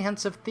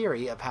comprehensive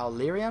theory of how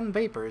lyrium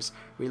vapors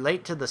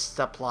relate to the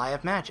supply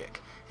of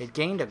magic. It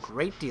gained a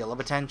great deal of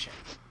attention.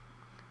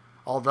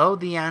 Although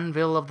the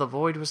Anvil of the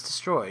Void was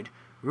destroyed,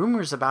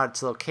 rumors about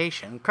its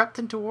location crept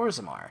into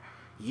Orzammar.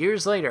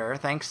 Years later,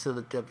 thanks to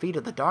the defeat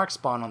of the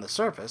Darkspawn on the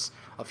surface,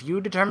 a few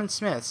determined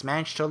smiths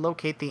managed to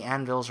locate the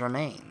Anvil's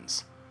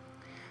remains.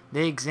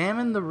 They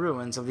examined the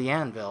ruins of the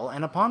Anvil,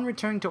 and upon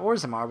returning to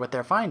Orzammar with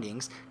their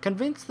findings,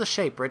 convinced the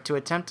Shaper to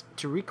attempt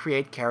to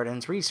recreate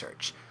Caridin's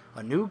research.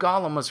 A new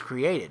golem was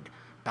created,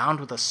 bound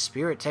with a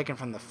spirit taken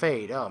from the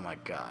Fade. Oh my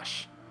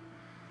gosh.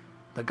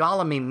 The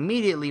golem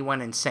immediately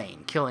went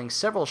insane, killing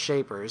several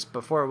Shapers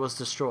before it was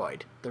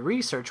destroyed. The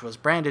research was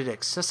branded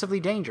excessively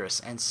dangerous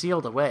and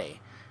sealed away.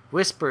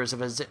 Whispers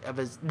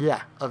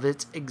of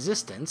its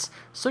existence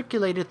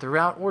circulated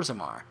throughout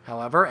Orzammar,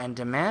 however, and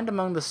demand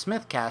among the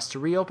Smith caste to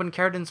reopen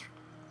Caridin's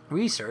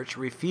research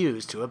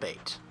refused to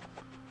abate.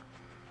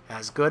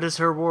 As good as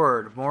her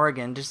word,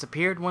 Morrigan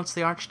disappeared once the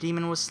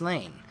archdemon was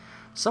slain.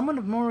 Someone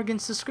of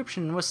Morrigan's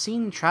description was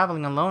seen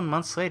traveling alone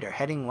months later,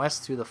 heading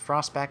west through the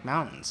Frostback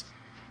Mountains,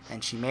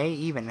 and she may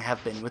even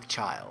have been with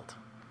child.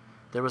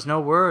 There was no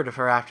word of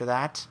her after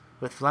that.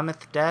 With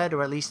Flemeth dead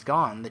or at least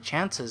gone, the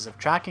chances of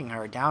tracking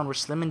her down were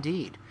slim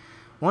indeed.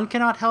 One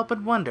cannot help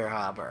but wonder,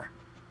 however,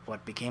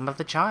 what became of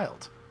the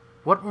child?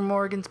 What were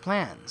Morrigan's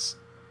plans?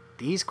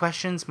 These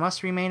questions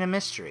must remain a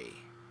mystery.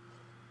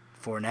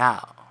 For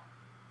now.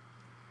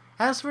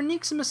 As for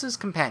Niximus's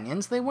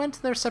companions, they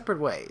went their separate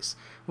ways.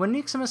 When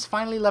Niximus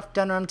finally left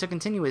Denerim to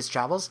continue his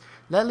travels,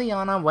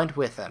 Leliana went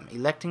with him,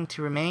 electing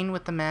to remain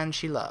with the man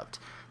she loved.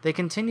 They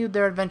continued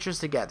their adventures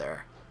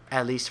together,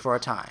 at least for a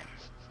time.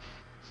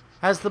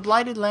 As the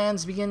Blighted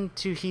Lands began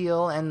to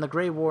heal and the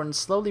Grey Wardens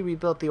slowly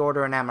rebuilt the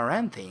Order in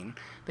Amaranthine,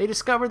 they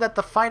discovered that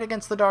the fight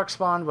against the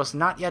Darkspawn was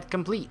not yet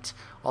complete.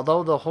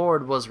 Although the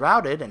Horde was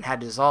routed and had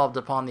dissolved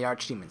upon the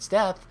Archdemon's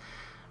death,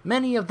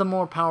 many of the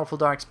more powerful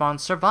Darkspawn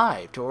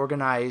survived to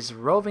organize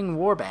roving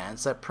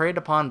warbands that preyed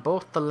upon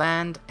both the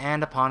land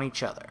and upon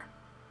each other.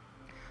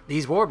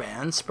 These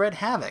warbands spread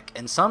havoc,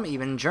 and some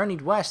even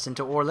journeyed west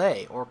into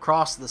Orlais or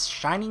crossed the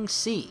Shining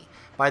Sea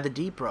by the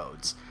Deep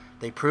Roads.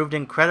 They proved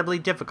incredibly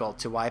difficult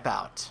to wipe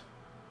out.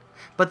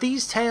 But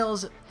these are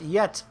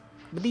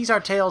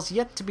tales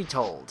yet to be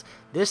told.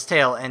 This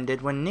tale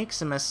ended when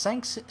Niximus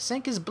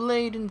sank his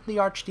blade into the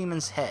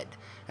Archdemon's head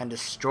and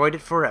destroyed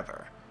it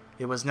forever.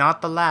 It was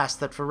not the last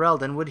that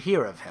Ferelden would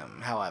hear of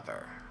him,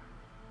 however.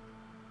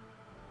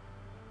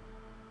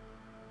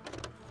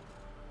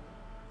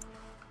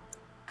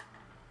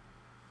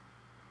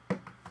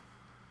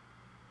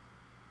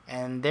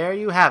 And there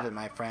you have it,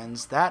 my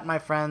friends. That, my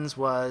friends,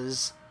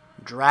 was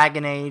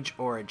Dragon Age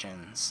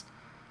Origins.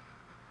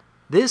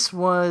 This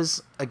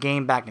was a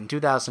game back in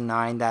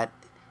 2009 that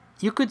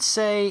you could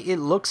say it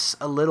looks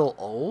a little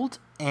old,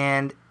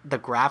 and the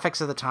graphics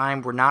of the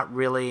time were not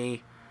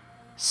really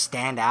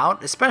stand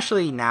out,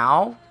 especially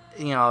now.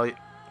 You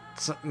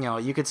know,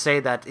 you could say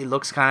that it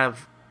looks kind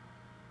of,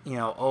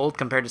 old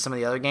compared to some of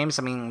the other games.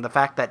 I mean, the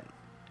fact that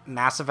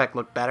Mass Effect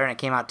looked better and it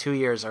came out 2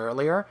 years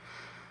earlier.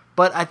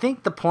 But I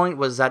think the point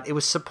was that it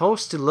was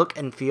supposed to look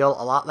and feel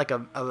a lot like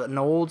an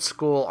old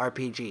school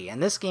RPG.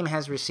 And this game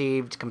has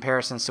received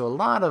comparisons to a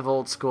lot of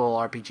old school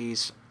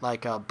RPGs,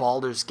 like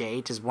Baldur's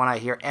Gate is one I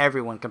hear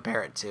everyone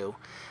compare it to.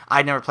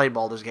 I never played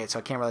Baldur's Gate, so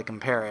I can't really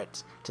compare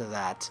it to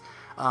that.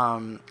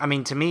 I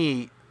mean, to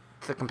me,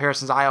 the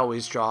comparisons I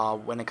always draw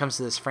when it comes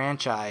to this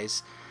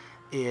franchise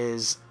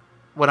is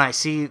when I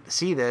see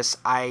this,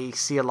 I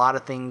see a lot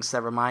of things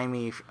that remind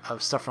me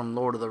of stuff from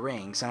Lord of the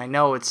Rings. And I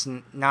know it's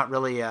not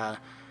really the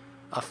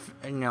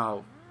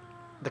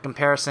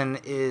comparison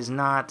is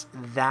not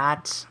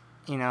that,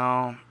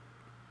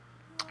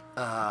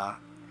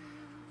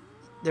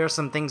 there are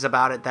some things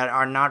about it that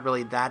are not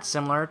really that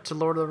similar to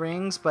Lord of the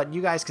Rings, but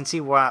you guys can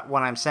see what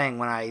I'm saying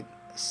when I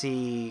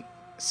see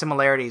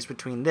similarities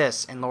between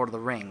this and Lord of the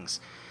Rings,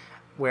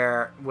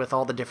 where with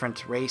all the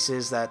different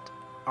races that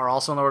are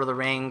also in Lord of the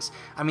Rings.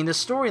 I mean, the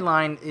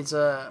storyline is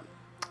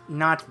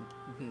not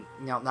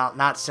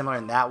similar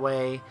in that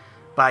way,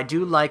 but I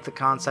do like the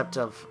concept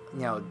of,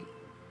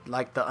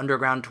 like the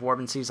underground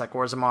dwarven cities like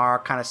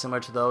Orzammar, kind of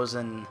similar to those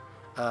in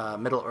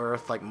Middle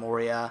Earth, like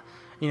Moria,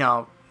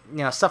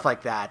 stuff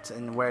like that,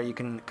 and where you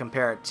can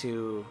compare it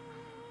to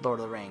Lord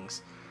of the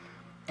Rings.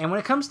 And when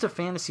it comes to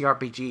fantasy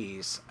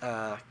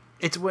RPGs,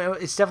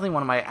 it's definitely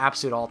one of my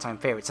absolute all-time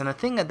favorites. And the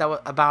thing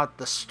about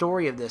the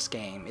story of this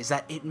game is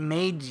that it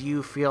made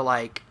you feel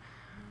like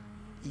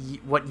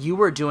what you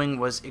were doing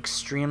was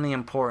extremely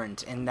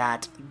important, and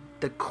that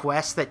the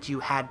quest that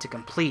you had to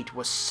complete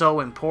was so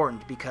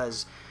important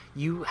because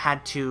you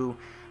had to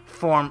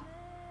form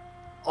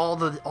all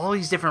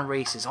these different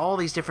races, all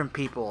these different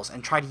peoples,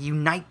 and try to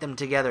unite them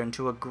together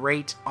into a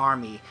great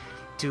army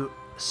to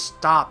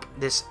stop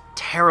this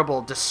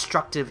terrible,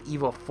 destructive,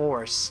 evil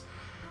force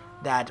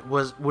that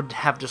would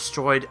have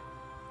destroyed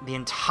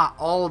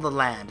all of the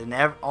land and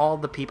all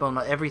the people and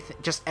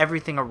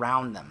everything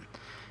around them.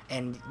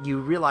 And you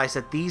realize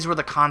that these were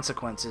the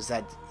consequences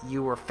that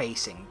you were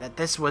facing, that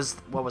this was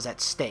what was at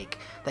stake,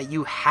 that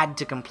you had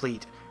to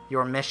complete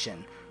your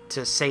mission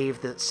to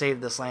save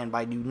this land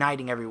by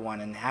uniting everyone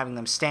and having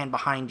them stand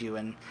behind you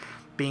and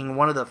being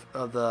one of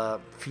the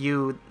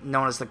few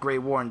known as the Grey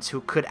Wardens who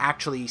could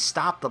actually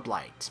stop the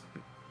Blight.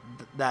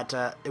 That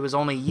it was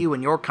only you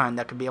and your kind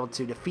that could be able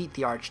to defeat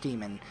the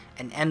Archdemon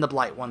and end the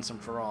Blight once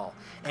and for all.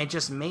 And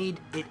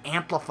it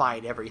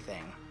amplified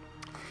everything,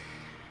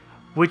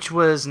 which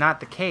was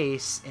not the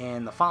case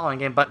in the following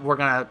game, but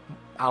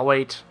I'll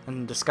wait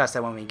and discuss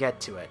that when we get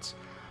to it.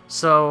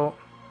 So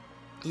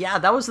yeah,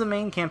 that was the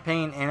main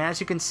campaign, and as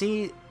you can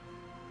see,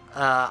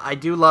 I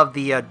do love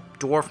the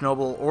Dwarf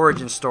Noble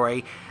origin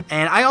story,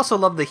 and I also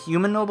love the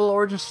Human Noble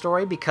origin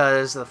story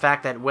because of the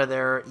fact that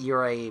whether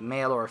you're a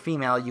male or a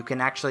female, you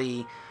can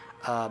actually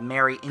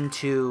marry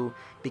into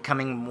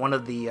becoming one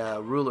of the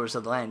rulers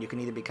of the land. You can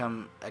either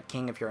become a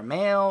king if you're a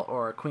male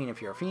or a queen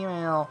if you're a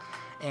female,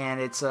 and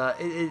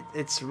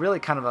it's really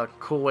kind of a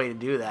cool way to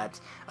do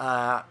that.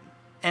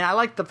 And I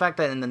like the fact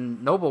that in the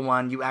Noble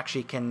one, you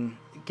actually can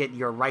get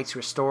your rights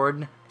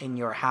restored in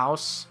your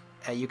house.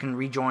 You can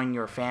rejoin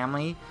your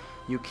family.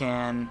 You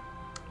can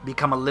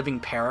become a living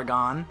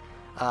paragon,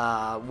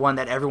 one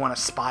that everyone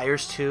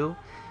aspires to.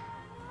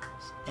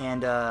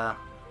 And,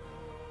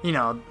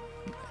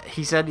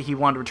 he said he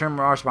wanted to return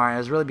to Orzammar, and it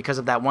was really because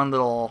of that one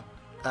little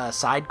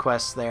side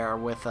quest there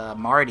with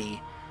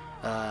Marty,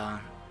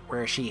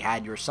 where she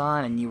had your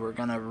son, and you were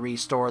going to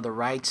restore the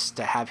rights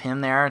to have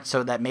him there,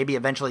 so that maybe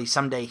eventually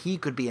someday he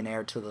could be an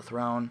heir to the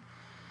throne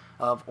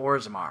of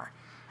Orzammar.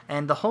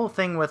 And the whole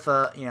thing with,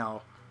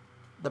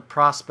 the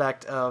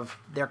prospect of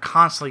they're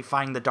constantly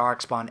fighting the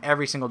Darkspawn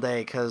every single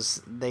day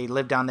because they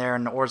live down there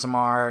in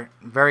Orzammar,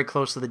 very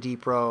close to the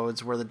Deep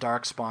Roads where the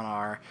Darkspawn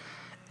are.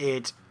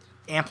 It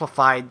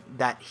amplified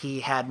that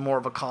he had more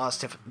of a cause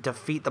to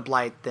defeat the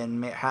Blight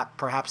than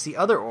perhaps the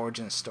other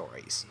origin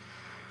stories.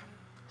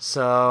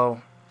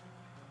 So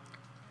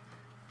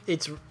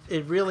it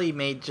really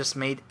made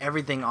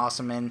everything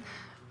awesome. And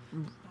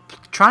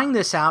trying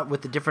this out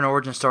with the different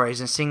origin stories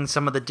and seeing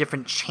some of the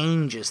different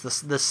changes,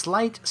 the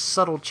slight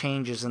subtle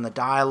changes in the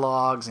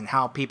dialogues and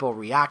how people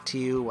react to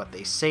you, what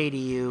they say to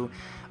you,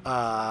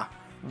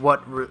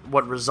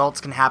 what results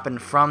can happen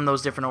from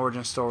those different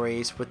origin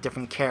stories with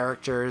different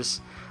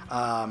characters,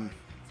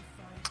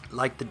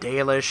 like the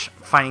Dalish,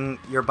 finding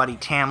your buddy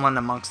Tamlin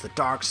amongst the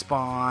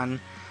Darkspawn.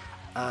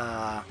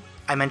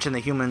 I mentioned the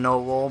Human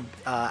Noble,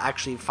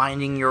 actually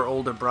finding your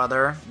older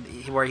brother,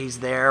 where he's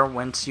there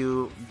once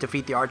you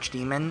defeat the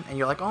Archdemon, and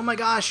you're like, oh my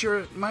gosh,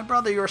 you're my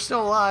brother, you're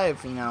still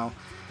alive,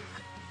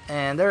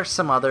 And there's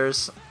some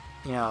others,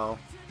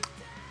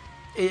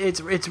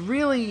 It's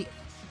really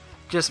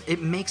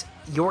it makes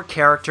your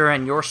character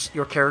and your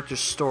character's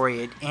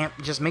story, it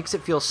just makes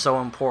it feel so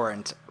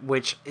important,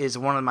 which is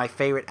one of my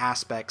favorite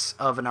aspects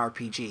of an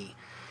RPG.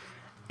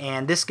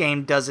 And this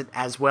game does it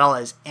as well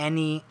as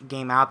any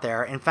game out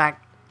there. In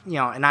fact,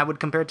 and I would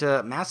compare it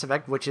to Mass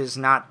Effect, which is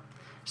not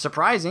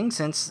surprising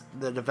since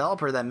the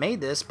developer that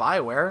made this,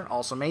 BioWare,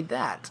 also made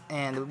that.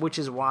 And which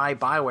is why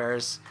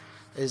BioWare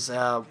is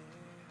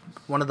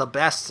one of the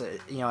best,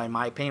 in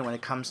my opinion, when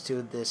it comes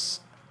to this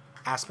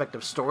aspect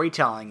of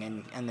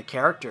storytelling and the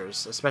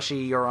characters,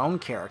 especially your own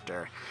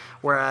character.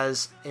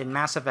 Whereas in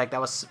Mass Effect,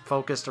 that was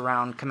focused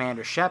around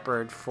Commander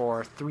Shepard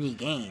for 3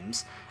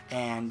 games,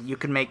 and you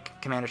could make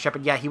Commander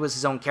Shepard, he was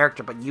his own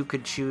character, but you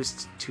could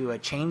choose to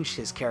change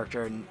his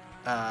character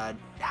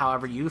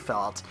however you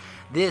felt.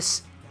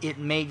 This, it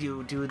made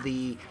you do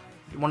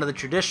one of the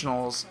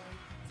traditionals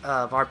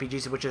of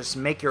RPGs, which is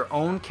make your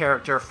own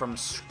character from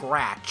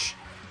scratch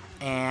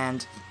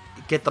and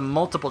get the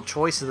multiple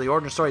choices of the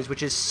origin stories,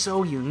 which is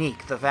so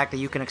unique. The fact that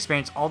you can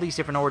experience all these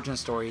different origin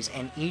stories,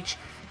 and each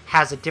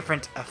has a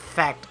different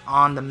effect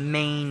on the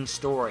main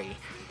story.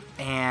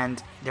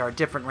 And there are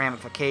different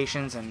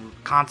ramifications and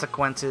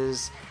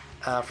consequences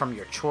from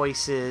your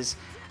choices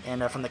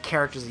and from the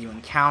characters that you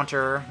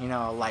encounter,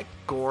 like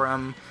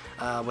Gorham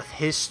with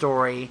his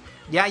story.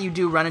 Yeah, you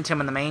do run into him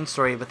in the main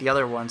story with the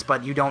other ones,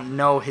 but you don't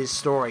know his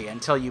story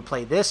until you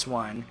play this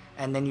one,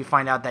 and then you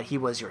find out that he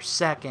was your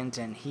second,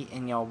 and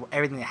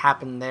everything that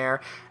happened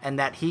there, and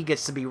that he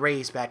gets to be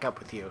raised back up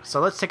with you.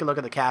 So let's take a look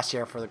at the cast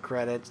here for the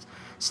credits.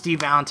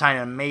 Steve Valentine,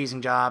 an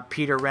amazing job.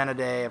 Peter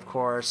Renaday, of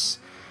course.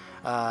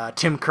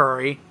 Tim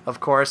Curry, of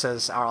course,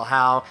 as Arl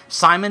Howe.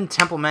 Simon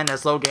Templeman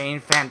as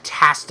Loghain,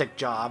 fantastic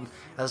job.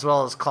 As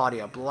well as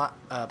Claudia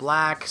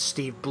Black.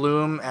 Steve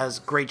Bloom, as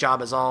great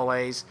job as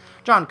always.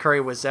 John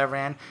Curry was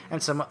Zevran.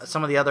 And some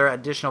of the other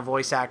additional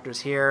voice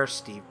actors here.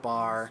 Steve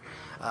Barr.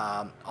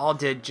 All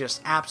did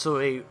just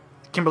absolutely...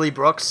 Kimberly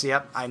Brooks,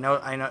 yep,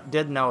 I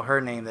did know her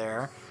name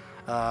there.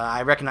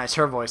 I recognized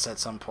her voice at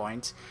some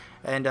point.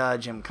 And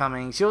Jim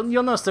Cummings. You'll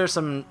notice there's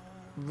some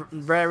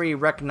very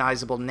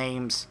recognizable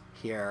names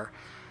here,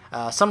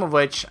 some of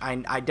which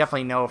I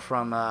definitely know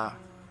from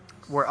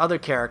were other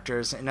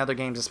characters in other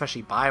games,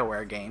 especially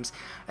BioWare games,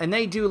 and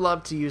they do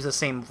love to use the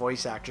same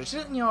voice actors,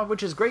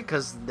 which is great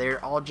because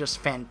they're all just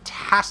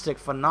fantastic,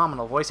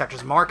 phenomenal voice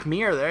actors. Mark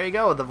Meer, there you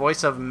go, the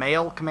voice of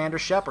male Commander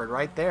Shepard,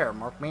 right there,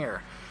 Mark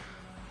Meer,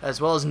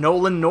 as well as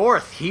Nolan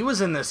North. He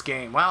was in this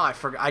game. Wow,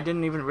 I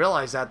didn't even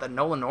realize that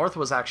Nolan North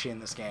was actually in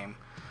this game.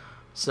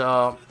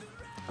 So,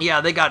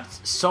 yeah, they got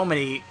so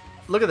many.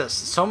 Look at this,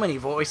 so many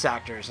voice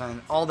actors,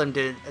 and all of them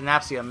did an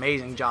absolutely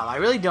amazing job. I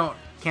really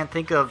can't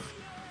think of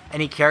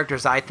any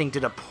characters I think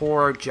did a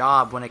poor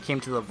job when it came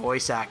to the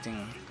voice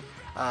acting.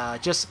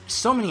 Just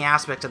so many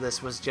aspects of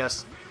this was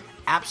just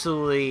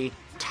absolutely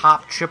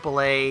top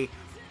AAA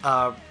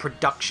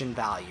production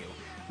value,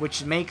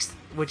 which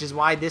is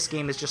why this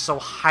game is just so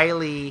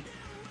highly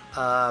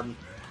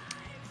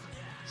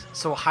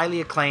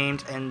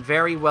acclaimed and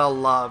very well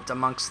loved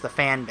amongst the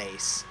fan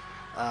base.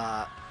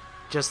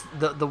 Just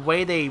the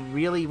way they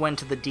really went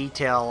to the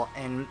detail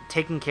and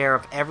taking care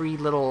of every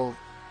little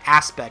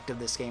aspect of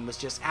this game was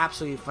just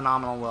absolutely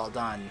phenomenal, well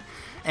done.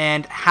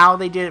 And how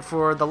they did it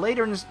for the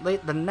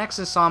next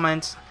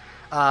installment,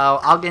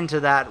 I'll get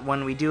into that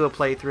when we do a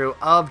playthrough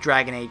of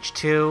Dragon Age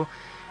 2.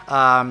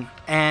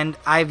 And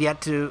I've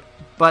yet to,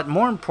 but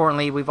more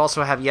importantly, we've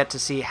also have yet to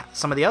see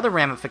some of the other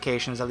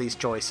ramifications of these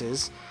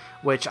choices,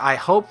 which I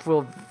hope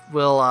will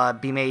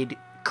be made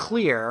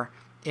clear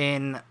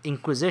in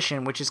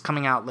Inquisition, which is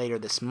coming out later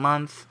this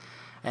month.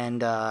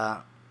 And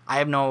I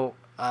have no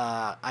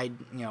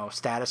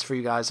status for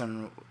you guys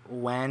on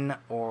when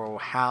or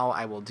how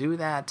I will do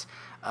that.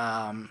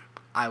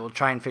 I will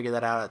try and figure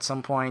that out at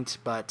some point.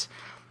 But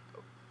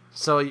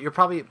so you're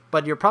probably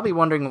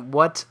wondering,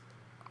 what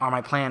are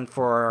my plans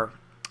for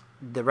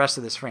the rest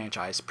of this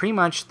franchise? Pretty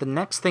much the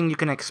next thing you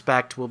can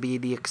expect will be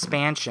the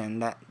expansion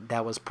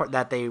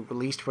that they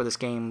released for this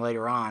game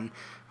later on,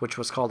 which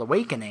was called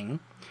Awakening,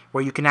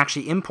 where you can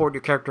actually import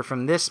your character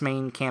from this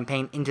main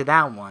campaign into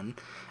that one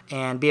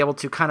and be able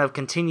to kind of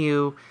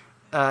continue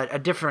a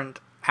different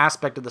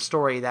aspect of the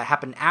story that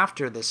happened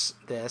after this.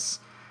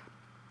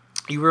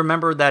 You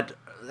remember that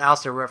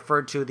Alistair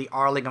referred to the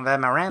Arling of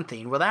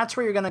Amaranthine. Well, that's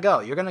where you're going to go.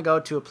 You're going to go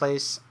to a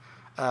place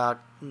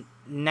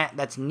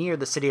that's near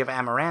the city of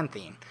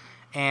Amaranthine.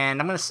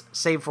 And I'm going to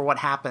save for what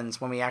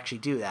happens when we actually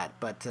do that.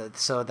 But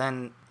so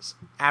then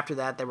after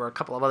that, there were a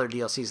couple of other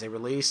DLCs they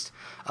released.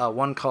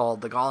 One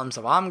called The Golems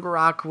of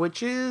Amgarak,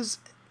 which is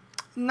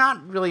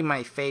not really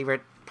my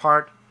favorite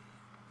part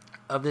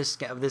of this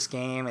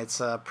game.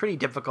 It's pretty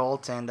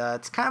difficult, and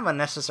it's kind of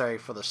unnecessary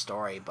for the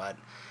story, but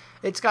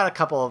it's got a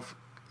couple of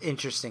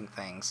interesting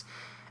things.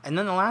 And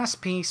then the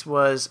last piece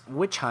was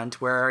Witch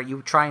Hunt, where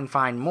you try and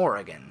find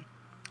Morrigan.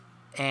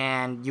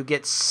 And you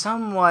get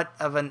somewhat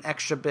of an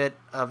extra bit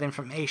of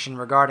information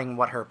regarding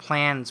what her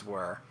plans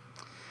were.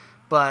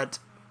 But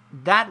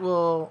that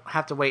will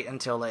have to wait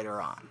until later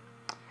on.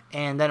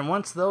 And then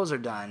once those are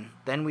done,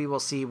 then we will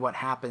see what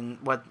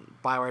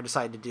BioWare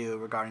decided to do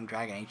regarding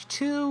Dragon Age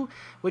 2,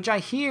 which I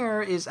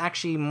hear is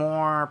actually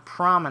more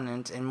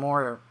prominent and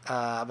more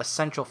of a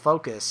central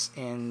focus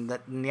in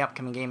the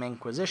upcoming game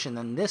Inquisition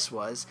than this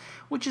was,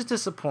 which is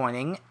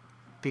disappointing,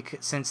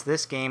 because since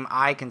this game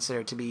I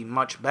consider to be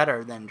much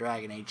better than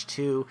Dragon Age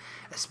 2,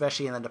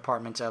 especially in the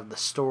department of the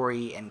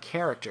story and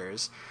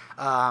characters.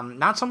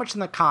 Not so much in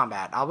the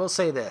combat. I will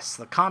say this,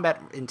 the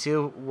combat in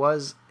 2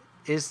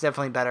 is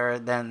definitely better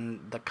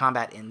than the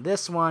combat in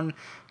this one,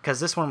 because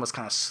this one was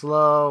kind of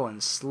slow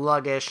and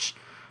sluggish.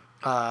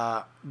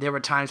 There were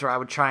times where I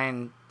would try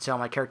and tell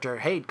my character,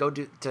 hey, go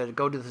do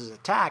this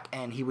attack,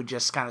 and he would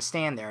just kind of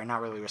stand there and not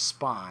really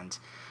respond.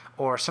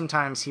 Or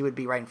sometimes he would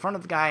be right in front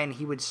of the guy and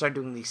he would start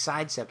doing these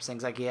sidesteps,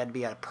 things like he had to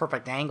be at a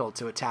perfect angle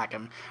to attack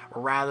him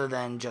rather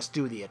than just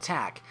do the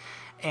attack.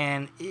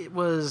 And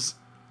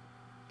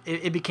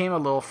it became a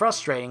little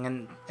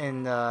frustrating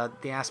in the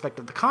aspect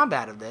of the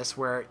combat of this,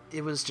 where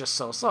it was just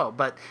so slow.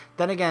 But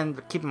then again,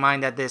 keep in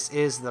mind that this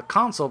is the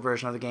console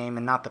version of the game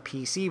and not the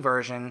PC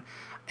version.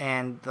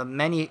 And the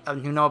many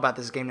who know about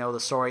this game know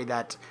the story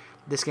that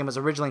this game was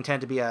originally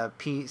intended to be a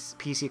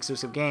PC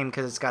exclusive game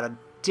because it's got a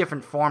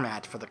different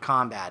format for the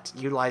combat,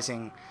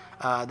 utilizing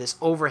this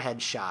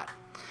overhead shot.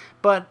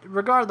 But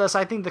regardless,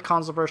 I think the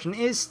console version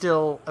is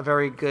still a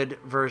very good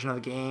version of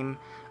the game.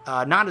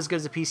 Not as good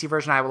as the PC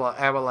version, I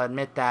will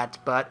admit that,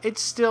 but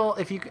it's still,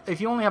 if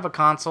you only have a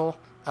console,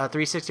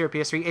 360 or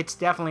PS3, it's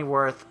definitely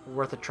worth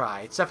a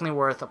try. It's definitely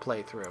worth a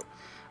playthrough.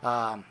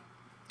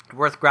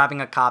 Worth grabbing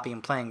a copy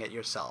and playing it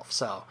yourself.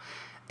 So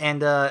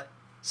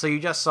you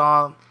just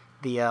saw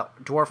the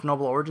Dwarf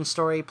Noble origin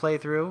story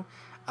playthrough.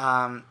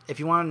 If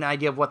you want an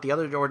idea of what the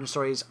other origin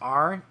stories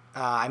are,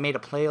 I made a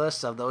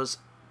playlist of those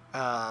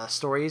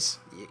stories.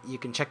 You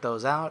can check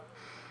those out.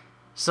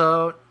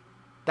 So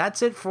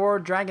that's it for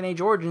Dragon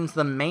Age Origins,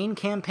 the main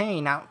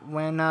campaign.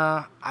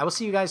 Now, I will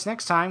see you guys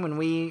next time when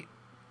we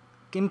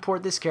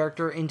import this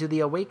character into the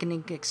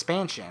Awakening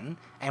expansion,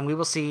 and we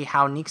will see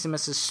how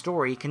Neeximus'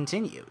 story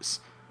continues.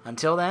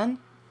 Until then,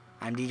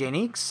 I'm DJ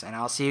Neeks, and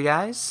I'll see you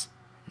guys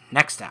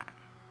next time.